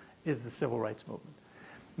example is the civil rights movement.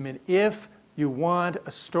 I mean, if you want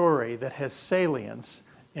a story that has salience,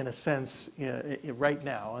 in a sense, right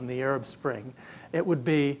now in the Arab Spring, it would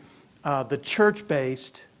be the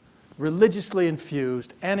church-based, religiously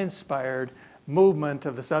infused and inspired movement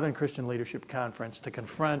of the Southern Christian Leadership Conference to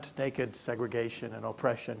confront naked segregation and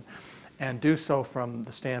oppression, and do so from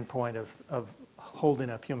the standpoint of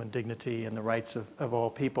holding up human dignity and the rights of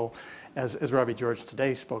all people, as Robbie George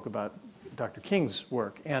today spoke about Dr. King's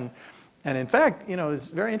work. And in fact, it's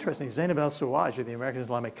very interesting. Zainab al-Suwaj of the American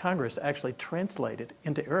Islamic Congress actually translated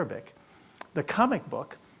into Arabic the comic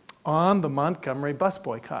book on the Montgomery bus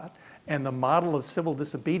boycott and the model of civil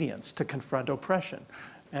disobedience to confront oppression.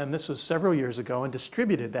 And this was several years ago, and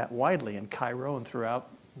distributed that widely in Cairo and throughout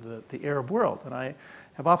the Arab world. And I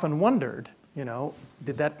have often wondered,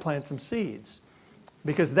 did that plant some seeds?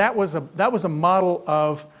 Because that was a model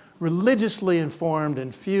of religiously informed,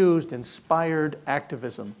 infused, inspired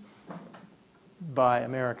activism by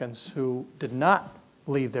Americans who did not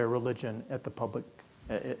leave their religion at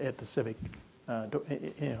the civic,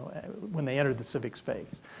 when they entered the civic space.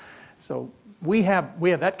 So we have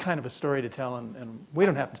that kind of a story to tell, and we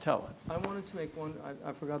don't have to tell it. I wanted to make one,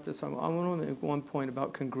 I forgot this, I want to make one point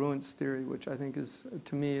about congruence theory, which I think is,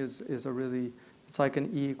 to me, is a really, it's like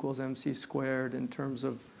an E equals MC squared in terms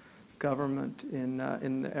of government in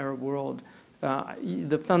the Arab world.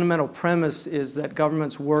 The fundamental premise is that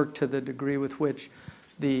governments work to the degree with which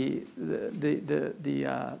the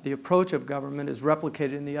approach of government is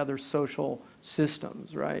replicated in the other social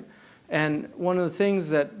systems, right? And one of the things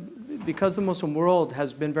that, because the Muslim world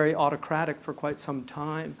has been very autocratic for quite some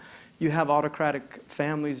time, you have autocratic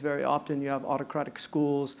families very often, you have autocratic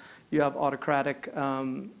schools, you have autocratic,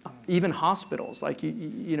 even hospitals. Like,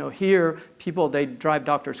 you know, here, people, they drive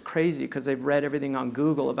doctors crazy because they've read everything on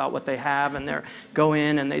Google about what they have, and they go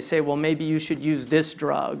in and they say, well, maybe you should use this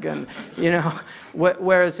drug. And, you know,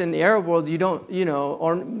 whereas in the Arab world, you don't, you know,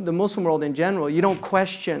 or the Muslim world in general, you don't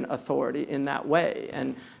question authority in that way.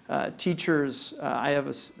 And teachers, I have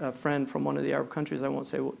a friend from one of the Arab countries, I won't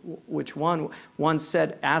say which one, once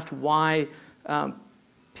said, asked why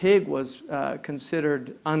pig was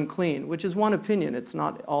considered unclean, which is one opinion, it's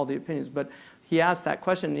not all the opinions, but he asked that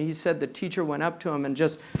question, and he said the teacher went up to him and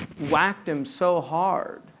just whacked him so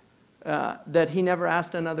hard that he never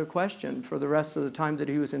asked another question for the rest of the time that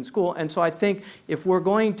he was in school. And so I think if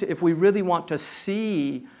we really want to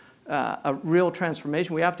see a real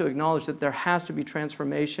transformation, we have to acknowledge that there has to be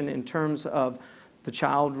transformation in terms of the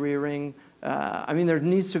child rearing. I mean, there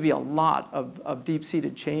needs to be a lot of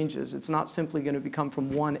deep-seated changes. It's not simply going to become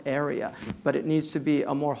from one area, but it needs to be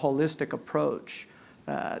a more holistic approach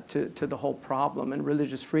to the whole problem. And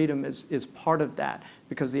religious freedom is part of that,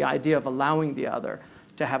 because the idea of allowing the other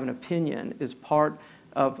to have an opinion is part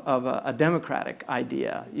of a democratic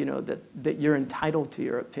idea, you know, that you're entitled to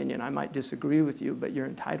your opinion. I might disagree with you, but you're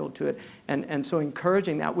entitled to it. And so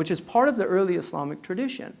encouraging that, which is part of the early Islamic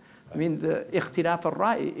tradition. I mean, the ikhtilaf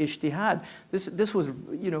al-ra'i, ijtihad, this was,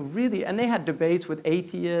 you know, really, and they had debates with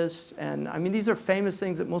atheists, and I mean, these are famous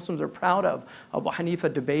things that Muslims are proud of. Abu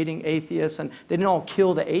Hanifa debating atheists, and they didn't all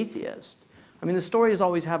kill the atheist. I mean, the stories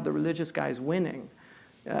always have the religious guys winning,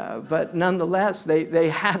 but nonetheless, they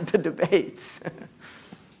had the debates.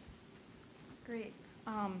 Great.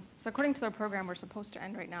 So according to our program, we're supposed to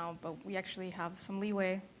end right now, but we actually have some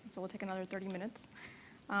leeway, so we'll take another 30 minutes.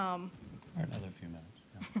 Or another few minutes.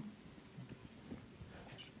 Yeah.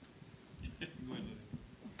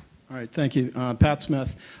 All right, thank you. Pat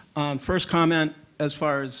Smith. First comment as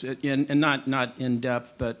far as, and not in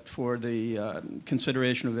depth, but for the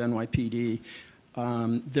consideration of NYPD,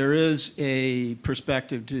 there is a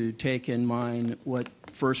perspective to take in mind what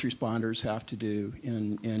first responders have to do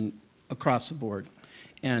across the board,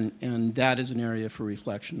 and that is an area for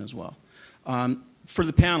reflection as well. For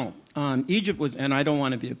the panel, Egypt was, and I don't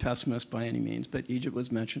want to be a pessimist by any means, but Egypt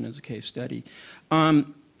was mentioned as a case study.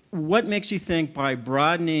 What makes you think by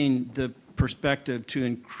broadening the perspective to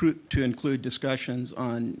include discussions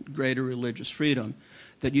on greater religious freedom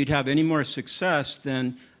that you'd have any more success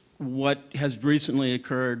than what has recently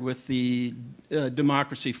occurred with the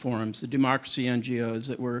democracy forums, the democracy NGOs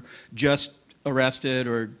that were just arrested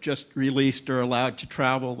or just released or allowed to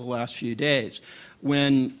travel the last few days,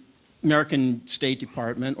 when American State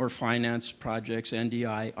Department or finance projects,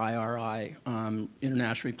 NDI, IRI,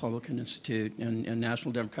 International Republican Institute, and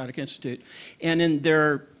National Democratic Institute, and in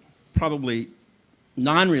their probably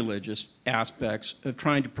non-religious aspects of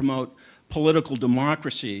trying to promote political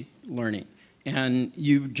democracy learning. And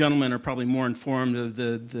you gentlemen are probably more informed of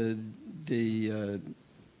the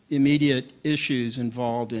immediate issues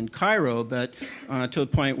involved in Cairo, but to the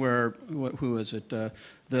point where, who was it,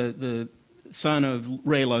 the son of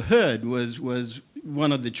Rayla Hood was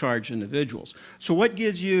one of the charged individuals. So what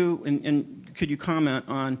gives you, and could you comment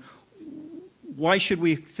on why should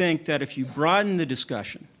we think that if you broaden the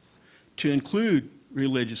discussion to include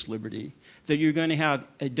religious liberty, that you're going to have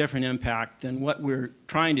a different impact than what we're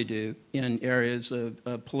trying to do in areas of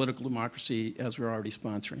political democracy as we're already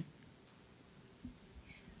sponsoring?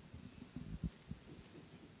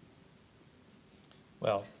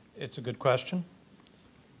 Well, it's a good question.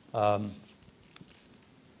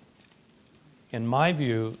 In my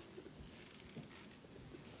view,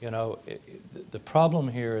 you know, the problem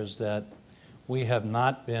here is that we have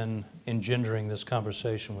not been engendering this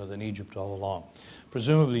conversation within Egypt all along.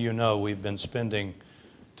 Presumably, you know, we've been spending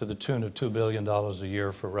to the tune of $2 billion a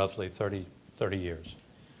year for roughly 30 years.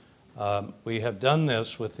 We have done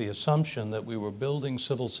this with the assumption that we were building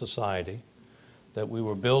civil society, that we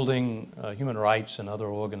were building human rights and other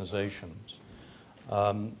organizations.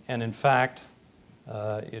 And in fact,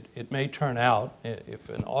 it may turn out, if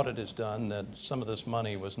an audit is done, that some of this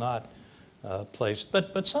money was not placed,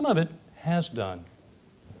 but some of it has done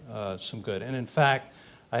some good. And in fact,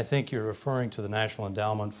 I think you're referring to the National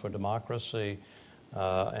Endowment for Democracy,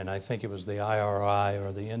 and I think it was the IRI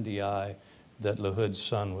or the NDI that LaHood's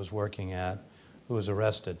son was working at, who was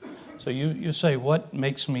arrested. So you say, what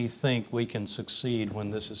makes me think we can succeed when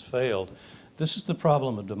this has failed? This is the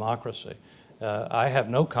problem of democracy. I have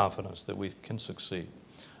no confidence that we can succeed.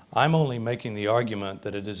 I'm only making the argument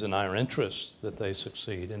that it is in our interest that they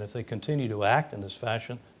succeed, and if they continue to act in this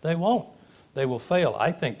fashion, they won't. They will fail.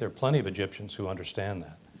 I think there are plenty of Egyptians who understand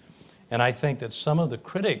that. And I think that some of the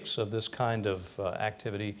critics of this kind of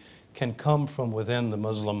activity can come from within the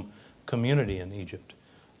Muslim community in Egypt.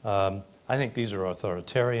 I think these are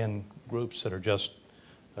authoritarian groups that are just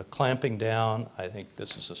clamping down. I think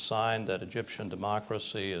this is a sign that Egyptian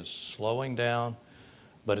democracy is slowing down,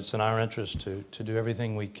 but it's in our interest to do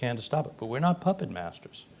everything we can to stop it. But we're not puppet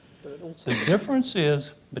masters. The difference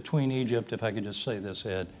is between Egypt, if I could just say this,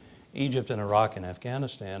 Ed, Egypt and Iraq and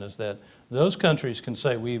Afghanistan, is that those countries can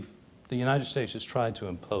say the United States has tried to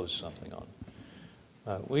impose something on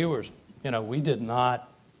them. We did not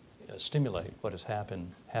stimulate what is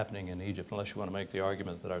happening in Egypt, unless you want to make the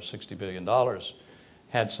argument that our $60 billion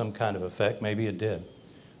had some kind of effect. Maybe it did.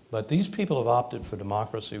 But these people have opted for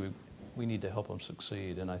democracy. We need to help them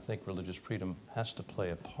succeed, and I think religious freedom has to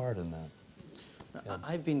play a part in that. Yeah.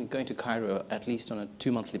 I've been going to Cairo at least on a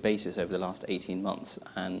 2-monthly basis over the last 18 months,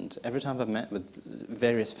 and every time I've met with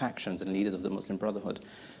various factions and leaders of the Muslim Brotherhood,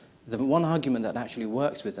 the one argument that actually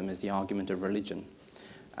works with them is the argument of religion.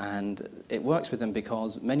 And it works with them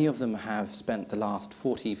because many of them have spent the last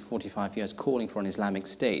 40, 45 years calling for an Islamic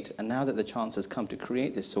state, and now that the chance has come to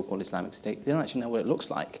create this so-called Islamic state, they don't actually know what it looks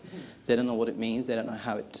like. They don't know what it means, they don't know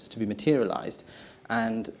how it's to be materialized.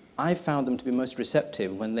 And I found them to be most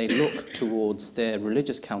receptive when they look towards their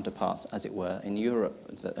religious counterparts, as it were, in Europe,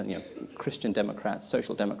 Christian Democrats,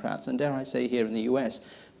 social democrats, and dare I say here in the US,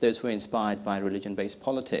 those who are inspired by religion-based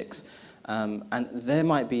politics. And there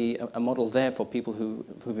might be a model there for people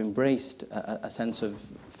who've embraced a sense of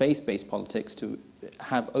faith-based politics to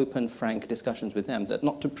have open, frank discussions with them, that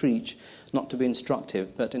not to preach, not to be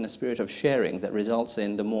instructive, but in a spirit of sharing that results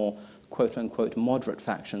in the more quote-unquote moderate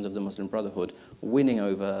factions of the Muslim Brotherhood winning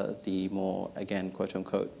over the more, again,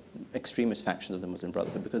 quote-unquote extremist factions of the Muslim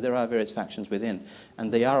Brotherhood, because there are various factions within,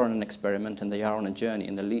 and they are on an experiment and they are on a journey,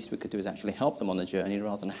 and the least we could do is actually help them on the journey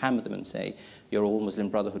rather than hammer them and say, you're all Muslim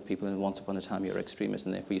Brotherhood people and once upon a time you're extremists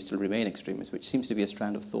and therefore you still remain extremists, which seems to be a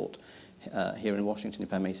strand of thought here in Washington,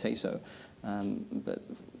 if I may say so. But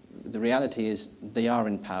the reality is they are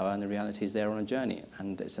in power, and the reality is they're on a journey,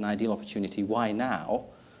 and it's an ideal opportunity. Why now?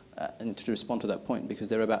 And to respond to that point, because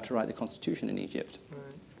they're about to write the constitution in Egypt. Right.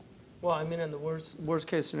 Well, I mean, and the worst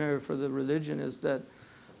case scenario for the religion is that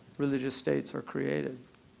religious states are created.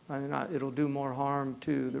 I mean, it'll do more harm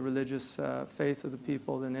to the religious faith of the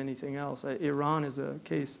people than anything else. Iran is a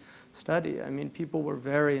case study. I mean, people were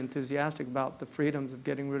very enthusiastic about the freedoms of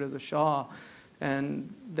getting rid of the Shah,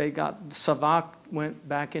 and Savak went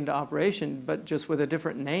back into operation, but just with a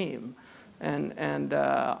different name. And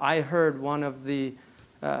I heard one of the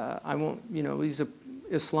he's an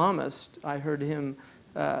Islamist. I heard him,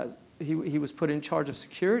 he was put in charge of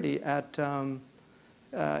security in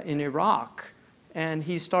Iraq, and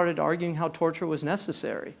he started arguing how torture was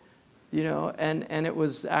necessary, and it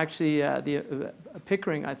was actually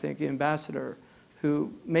Pickering, I think, the ambassador,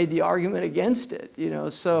 who made the argument against it,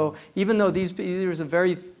 So even though these are the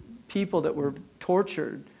very people that were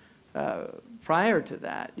tortured prior to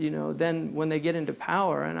that, then when they get into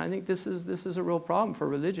power, and I think this is a real problem for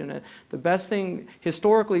religion. The best thing,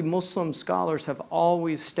 historically, Muslim scholars have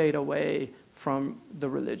always stayed away from the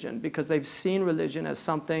religion because they've seen religion as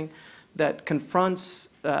something that confronts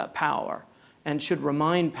power and should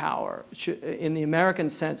remind power, in the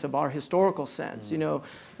American sense of our historical sense,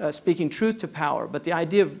 speaking truth to power. But the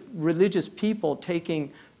idea of religious people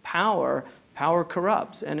taking power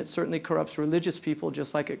corrupts, and it certainly corrupts religious people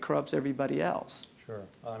just like it corrupts everybody else. Sure.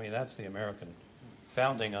 I mean, that's the American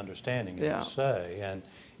founding understanding, as you say. And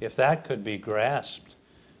if that could be grasped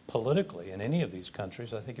politically in any of these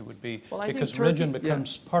countries, I think it would be, because religion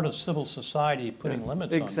becomes part of civil society, putting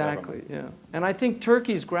limits on government. Exactly, yeah. And I think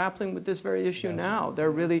Turkey's grappling with this very issue now.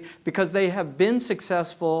 They're really, because they have been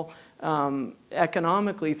successful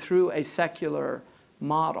economically through a secular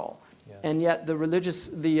model. And yet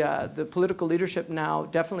the political leadership now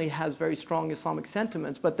definitely has very strong Islamic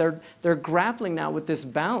sentiments, but they're grappling now with this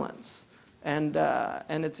balance, and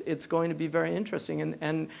it's going to be very interesting.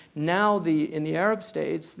 And now in the Arab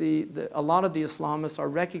states, a lot of the Islamists are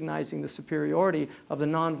recognizing the superiority of the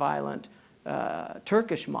nonviolent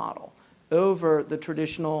Turkish model over the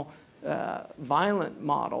traditional violent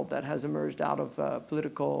model that has emerged out of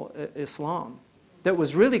political Islam that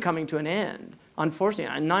was really coming to an end.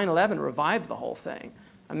 Unfortunately, 9/11 revived the whole thing.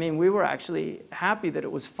 I mean, we were actually happy that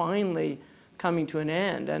it was finally coming to an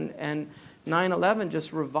end, and 9/11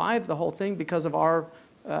 just revived the whole thing because of our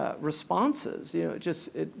responses. You know,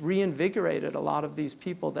 it reinvigorated a lot of these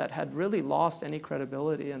people that had really lost any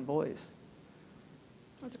credibility and voice.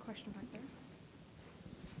 There's a question back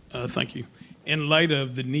there. Thank you. In light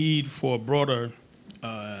of the need for broader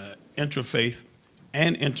intrafaith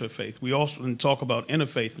and interfaith, we also talk about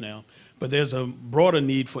interfaith now, but there's a broader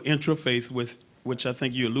need for intrafaith, which I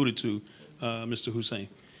think you alluded to, Mr. Hussein.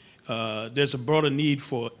 There's a broader need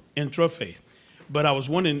for intrafaith. But I was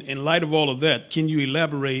wondering, in light of all of that, can you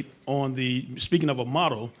elaborate on speaking of a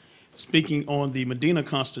model, speaking on the Medina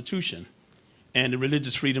Constitution and the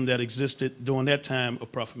religious freedom that existed during that time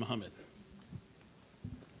of Prophet Muhammad?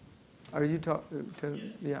 Are you talking to,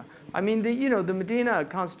 yeah. I mean, the Medina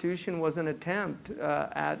Constitution was an attempt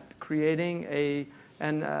at creating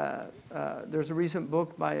there's a recent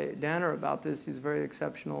book by Danner about this. He's a very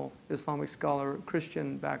exceptional Islamic scholar,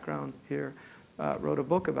 Christian background here, wrote a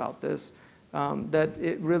book about this, that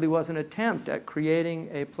it really was an attempt at creating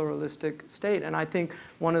a pluralistic state. And I think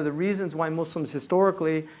one of the reasons why Muslims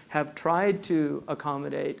historically have tried to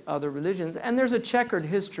accommodate other religions, and there's a checkered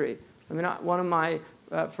history. I mean, one of my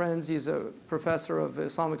friends, he's a professor of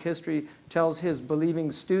Islamic history, tells his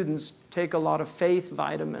believing students, take a lot of faith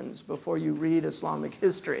vitamins before you read Islamic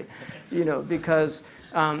history, because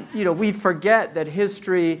we forget that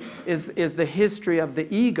history is the history of the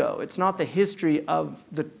ego. It's not the history of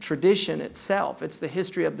the tradition itself. It's the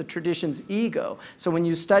history of the tradition's ego. So when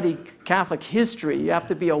you study Catholic history, you have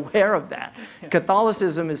to be aware of that.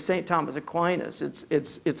 Catholicism is St. Thomas Aquinas.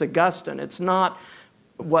 It's Augustine. It's not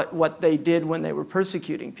what they did when they were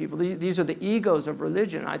persecuting people. These are the egos of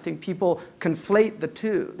religion. I think people conflate the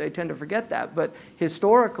two. They tend to forget that. But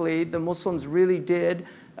historically, the Muslims really did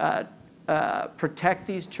protect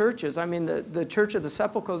these churches. I mean, the Church of the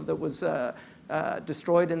Sepulchre that was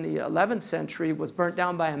destroyed in the 11th century was burnt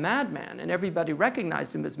down by a madman, and everybody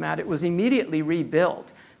recognized him as mad. It was immediately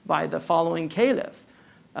rebuilt by the following caliph.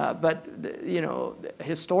 But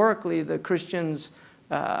historically, the Christians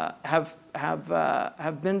have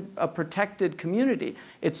been a protected community.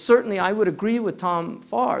 It's certainly, I would agree with Tom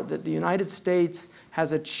Farr that the United States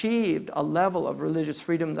has achieved a level of religious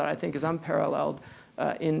freedom that I think is unparalleled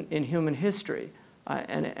in human history. But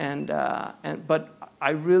I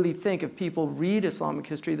really think if people read Islamic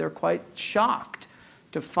history, they're quite shocked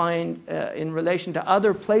to find in relation to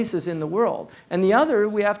other places in the world. And the other,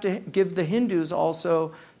 we have to give the Hindus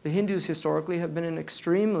also. The Hindus historically have been an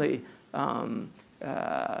extremely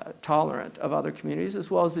tolerant of other communities,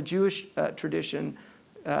 as well as the Jewish tradition,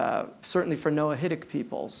 certainly for Noahidic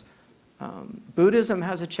peoples. Buddhism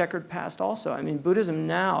has a checkered past also. I mean, Buddhism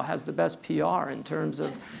now has the best PR in terms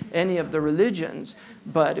of any of the religions.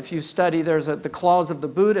 But if you study, the Clause of the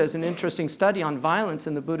Buddha is an interesting study on violence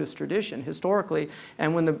in the Buddhist tradition historically.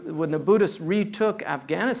 And when the Buddhists retook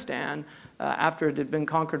Afghanistan after it had been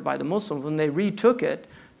conquered by the Muslims, when they retook it,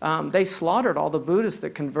 they slaughtered all the Buddhists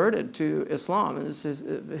that converted to Islam, and this is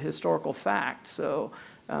a historical fact. So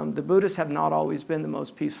the Buddhists have not always been the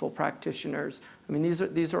most peaceful practitioners. I mean,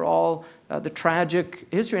 these are all the tragic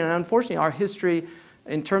history, and unfortunately, our history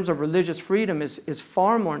in terms of religious freedom is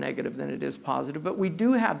far more negative than it is positive. But we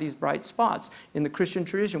do have these bright spots in the Christian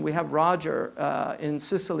tradition. We have Roger in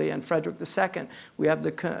Sicily and Frederick II. We have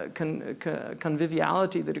the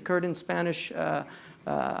conviviality that occurred in Spanish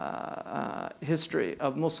history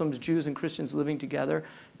of Muslims, Jews, and Christians living together,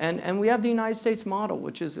 and we have the United States model,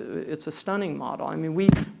 which is it's a stunning model. I mean,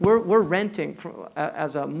 we're renting from,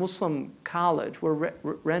 as a Muslim college, we're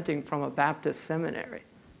renting from a Baptist seminary.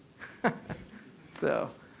 So,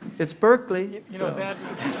 it's Berkeley. It's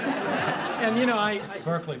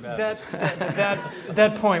Berkeley Baptist.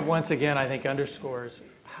 That point once again I think underscores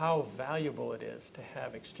how valuable it is to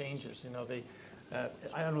have exchanges.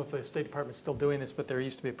 I don't know if the State Department's still doing this, but there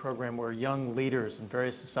used to be a program where young leaders in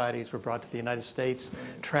various societies were brought to the United States,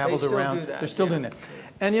 traveled around. Do that, they're still doing that.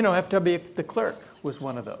 And F.W. de Klerk was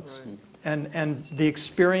one of those. Right. And the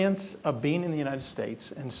experience of being in the United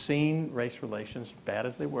States and seeing race relations, bad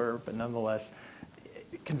as they were, but nonetheless,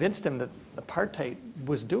 convinced him that apartheid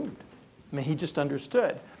was doomed. I mean, he just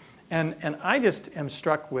understood. And I just am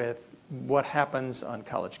struck with what happens on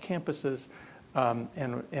college campuses,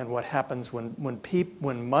 and what happens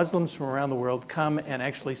when Muslims from around the world come and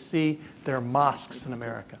actually see their mosques in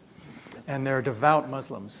America, and they're devout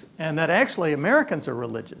Muslims, and that actually Americans are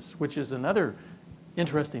religious, which is another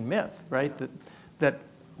interesting myth, right? That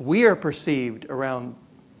we are perceived around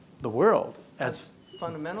the world as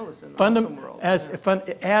fundamentalists in the Muslim world.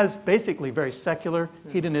 As basically very secular,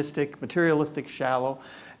 hedonistic, materialistic, shallow.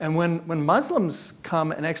 And when Muslims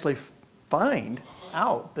come and actually find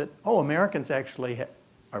out that, oh, Americans actually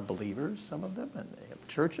are believers, some of them, and they have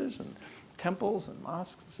churches and temples and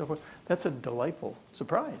mosques and so forth, that's a delightful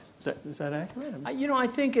surprise. Is that accurate? You know, I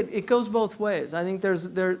think it goes both ways. I think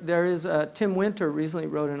there is Tim Winter recently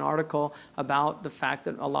wrote an article about the fact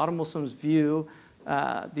that a lot of Muslims view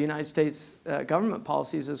the United States government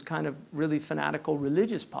policies as kind of really fanatical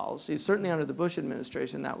religious policies. Certainly under the Bush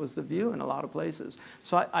administration, that was the view in a lot of places.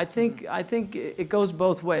 So I think it goes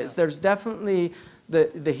both ways. There's definitely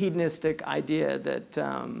the hedonistic idea that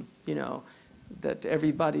you know, that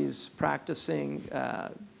everybody's practicing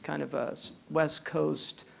kind of a West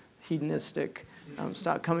Coast hedonistic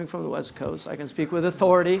style. Coming from the West Coast, I can speak with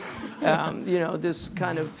authority. You know, this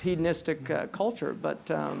kind of hedonistic culture,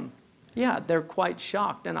 but. Yeah, they're quite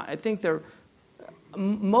shocked. And I think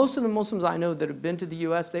most of the Muslims I know that have been to the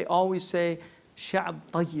U.S., they always say, Sha'b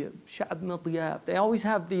tayyib, Sha'b matiyab. They always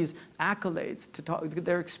have these accolades to talk.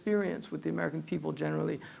 Their experience with the American people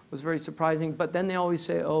generally was very surprising. But then they always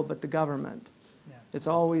say, oh, but the government. Yeah. It's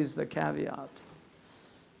always the caveat.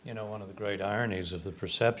 You know, one of the great ironies of the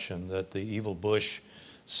perception that the evil Bush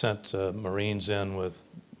sent Marines in with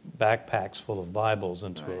backpacks full of Bibles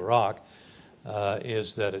into Iraq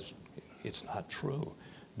is that it's not true.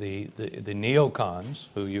 The neocons,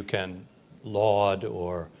 who you can laud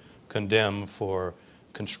or condemn for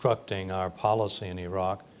constructing our policy in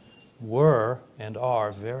Iraq, were and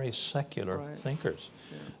are very secular thinkers.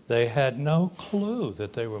 Yeah. They had no clue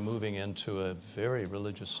that they were moving into a very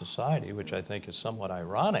religious society, which I think is somewhat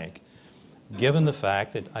ironic, given the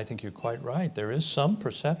fact that I think you're quite right. There is some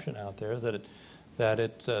perception out there that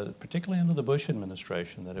it particularly under the Bush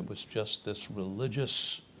administration, that it was just this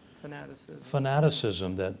religious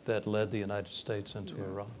fanaticism that led the United States into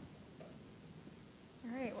Iraq.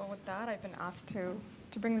 All right, well, with that, I've been asked to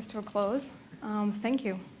bring this to a close. Thank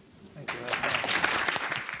you. Thank you.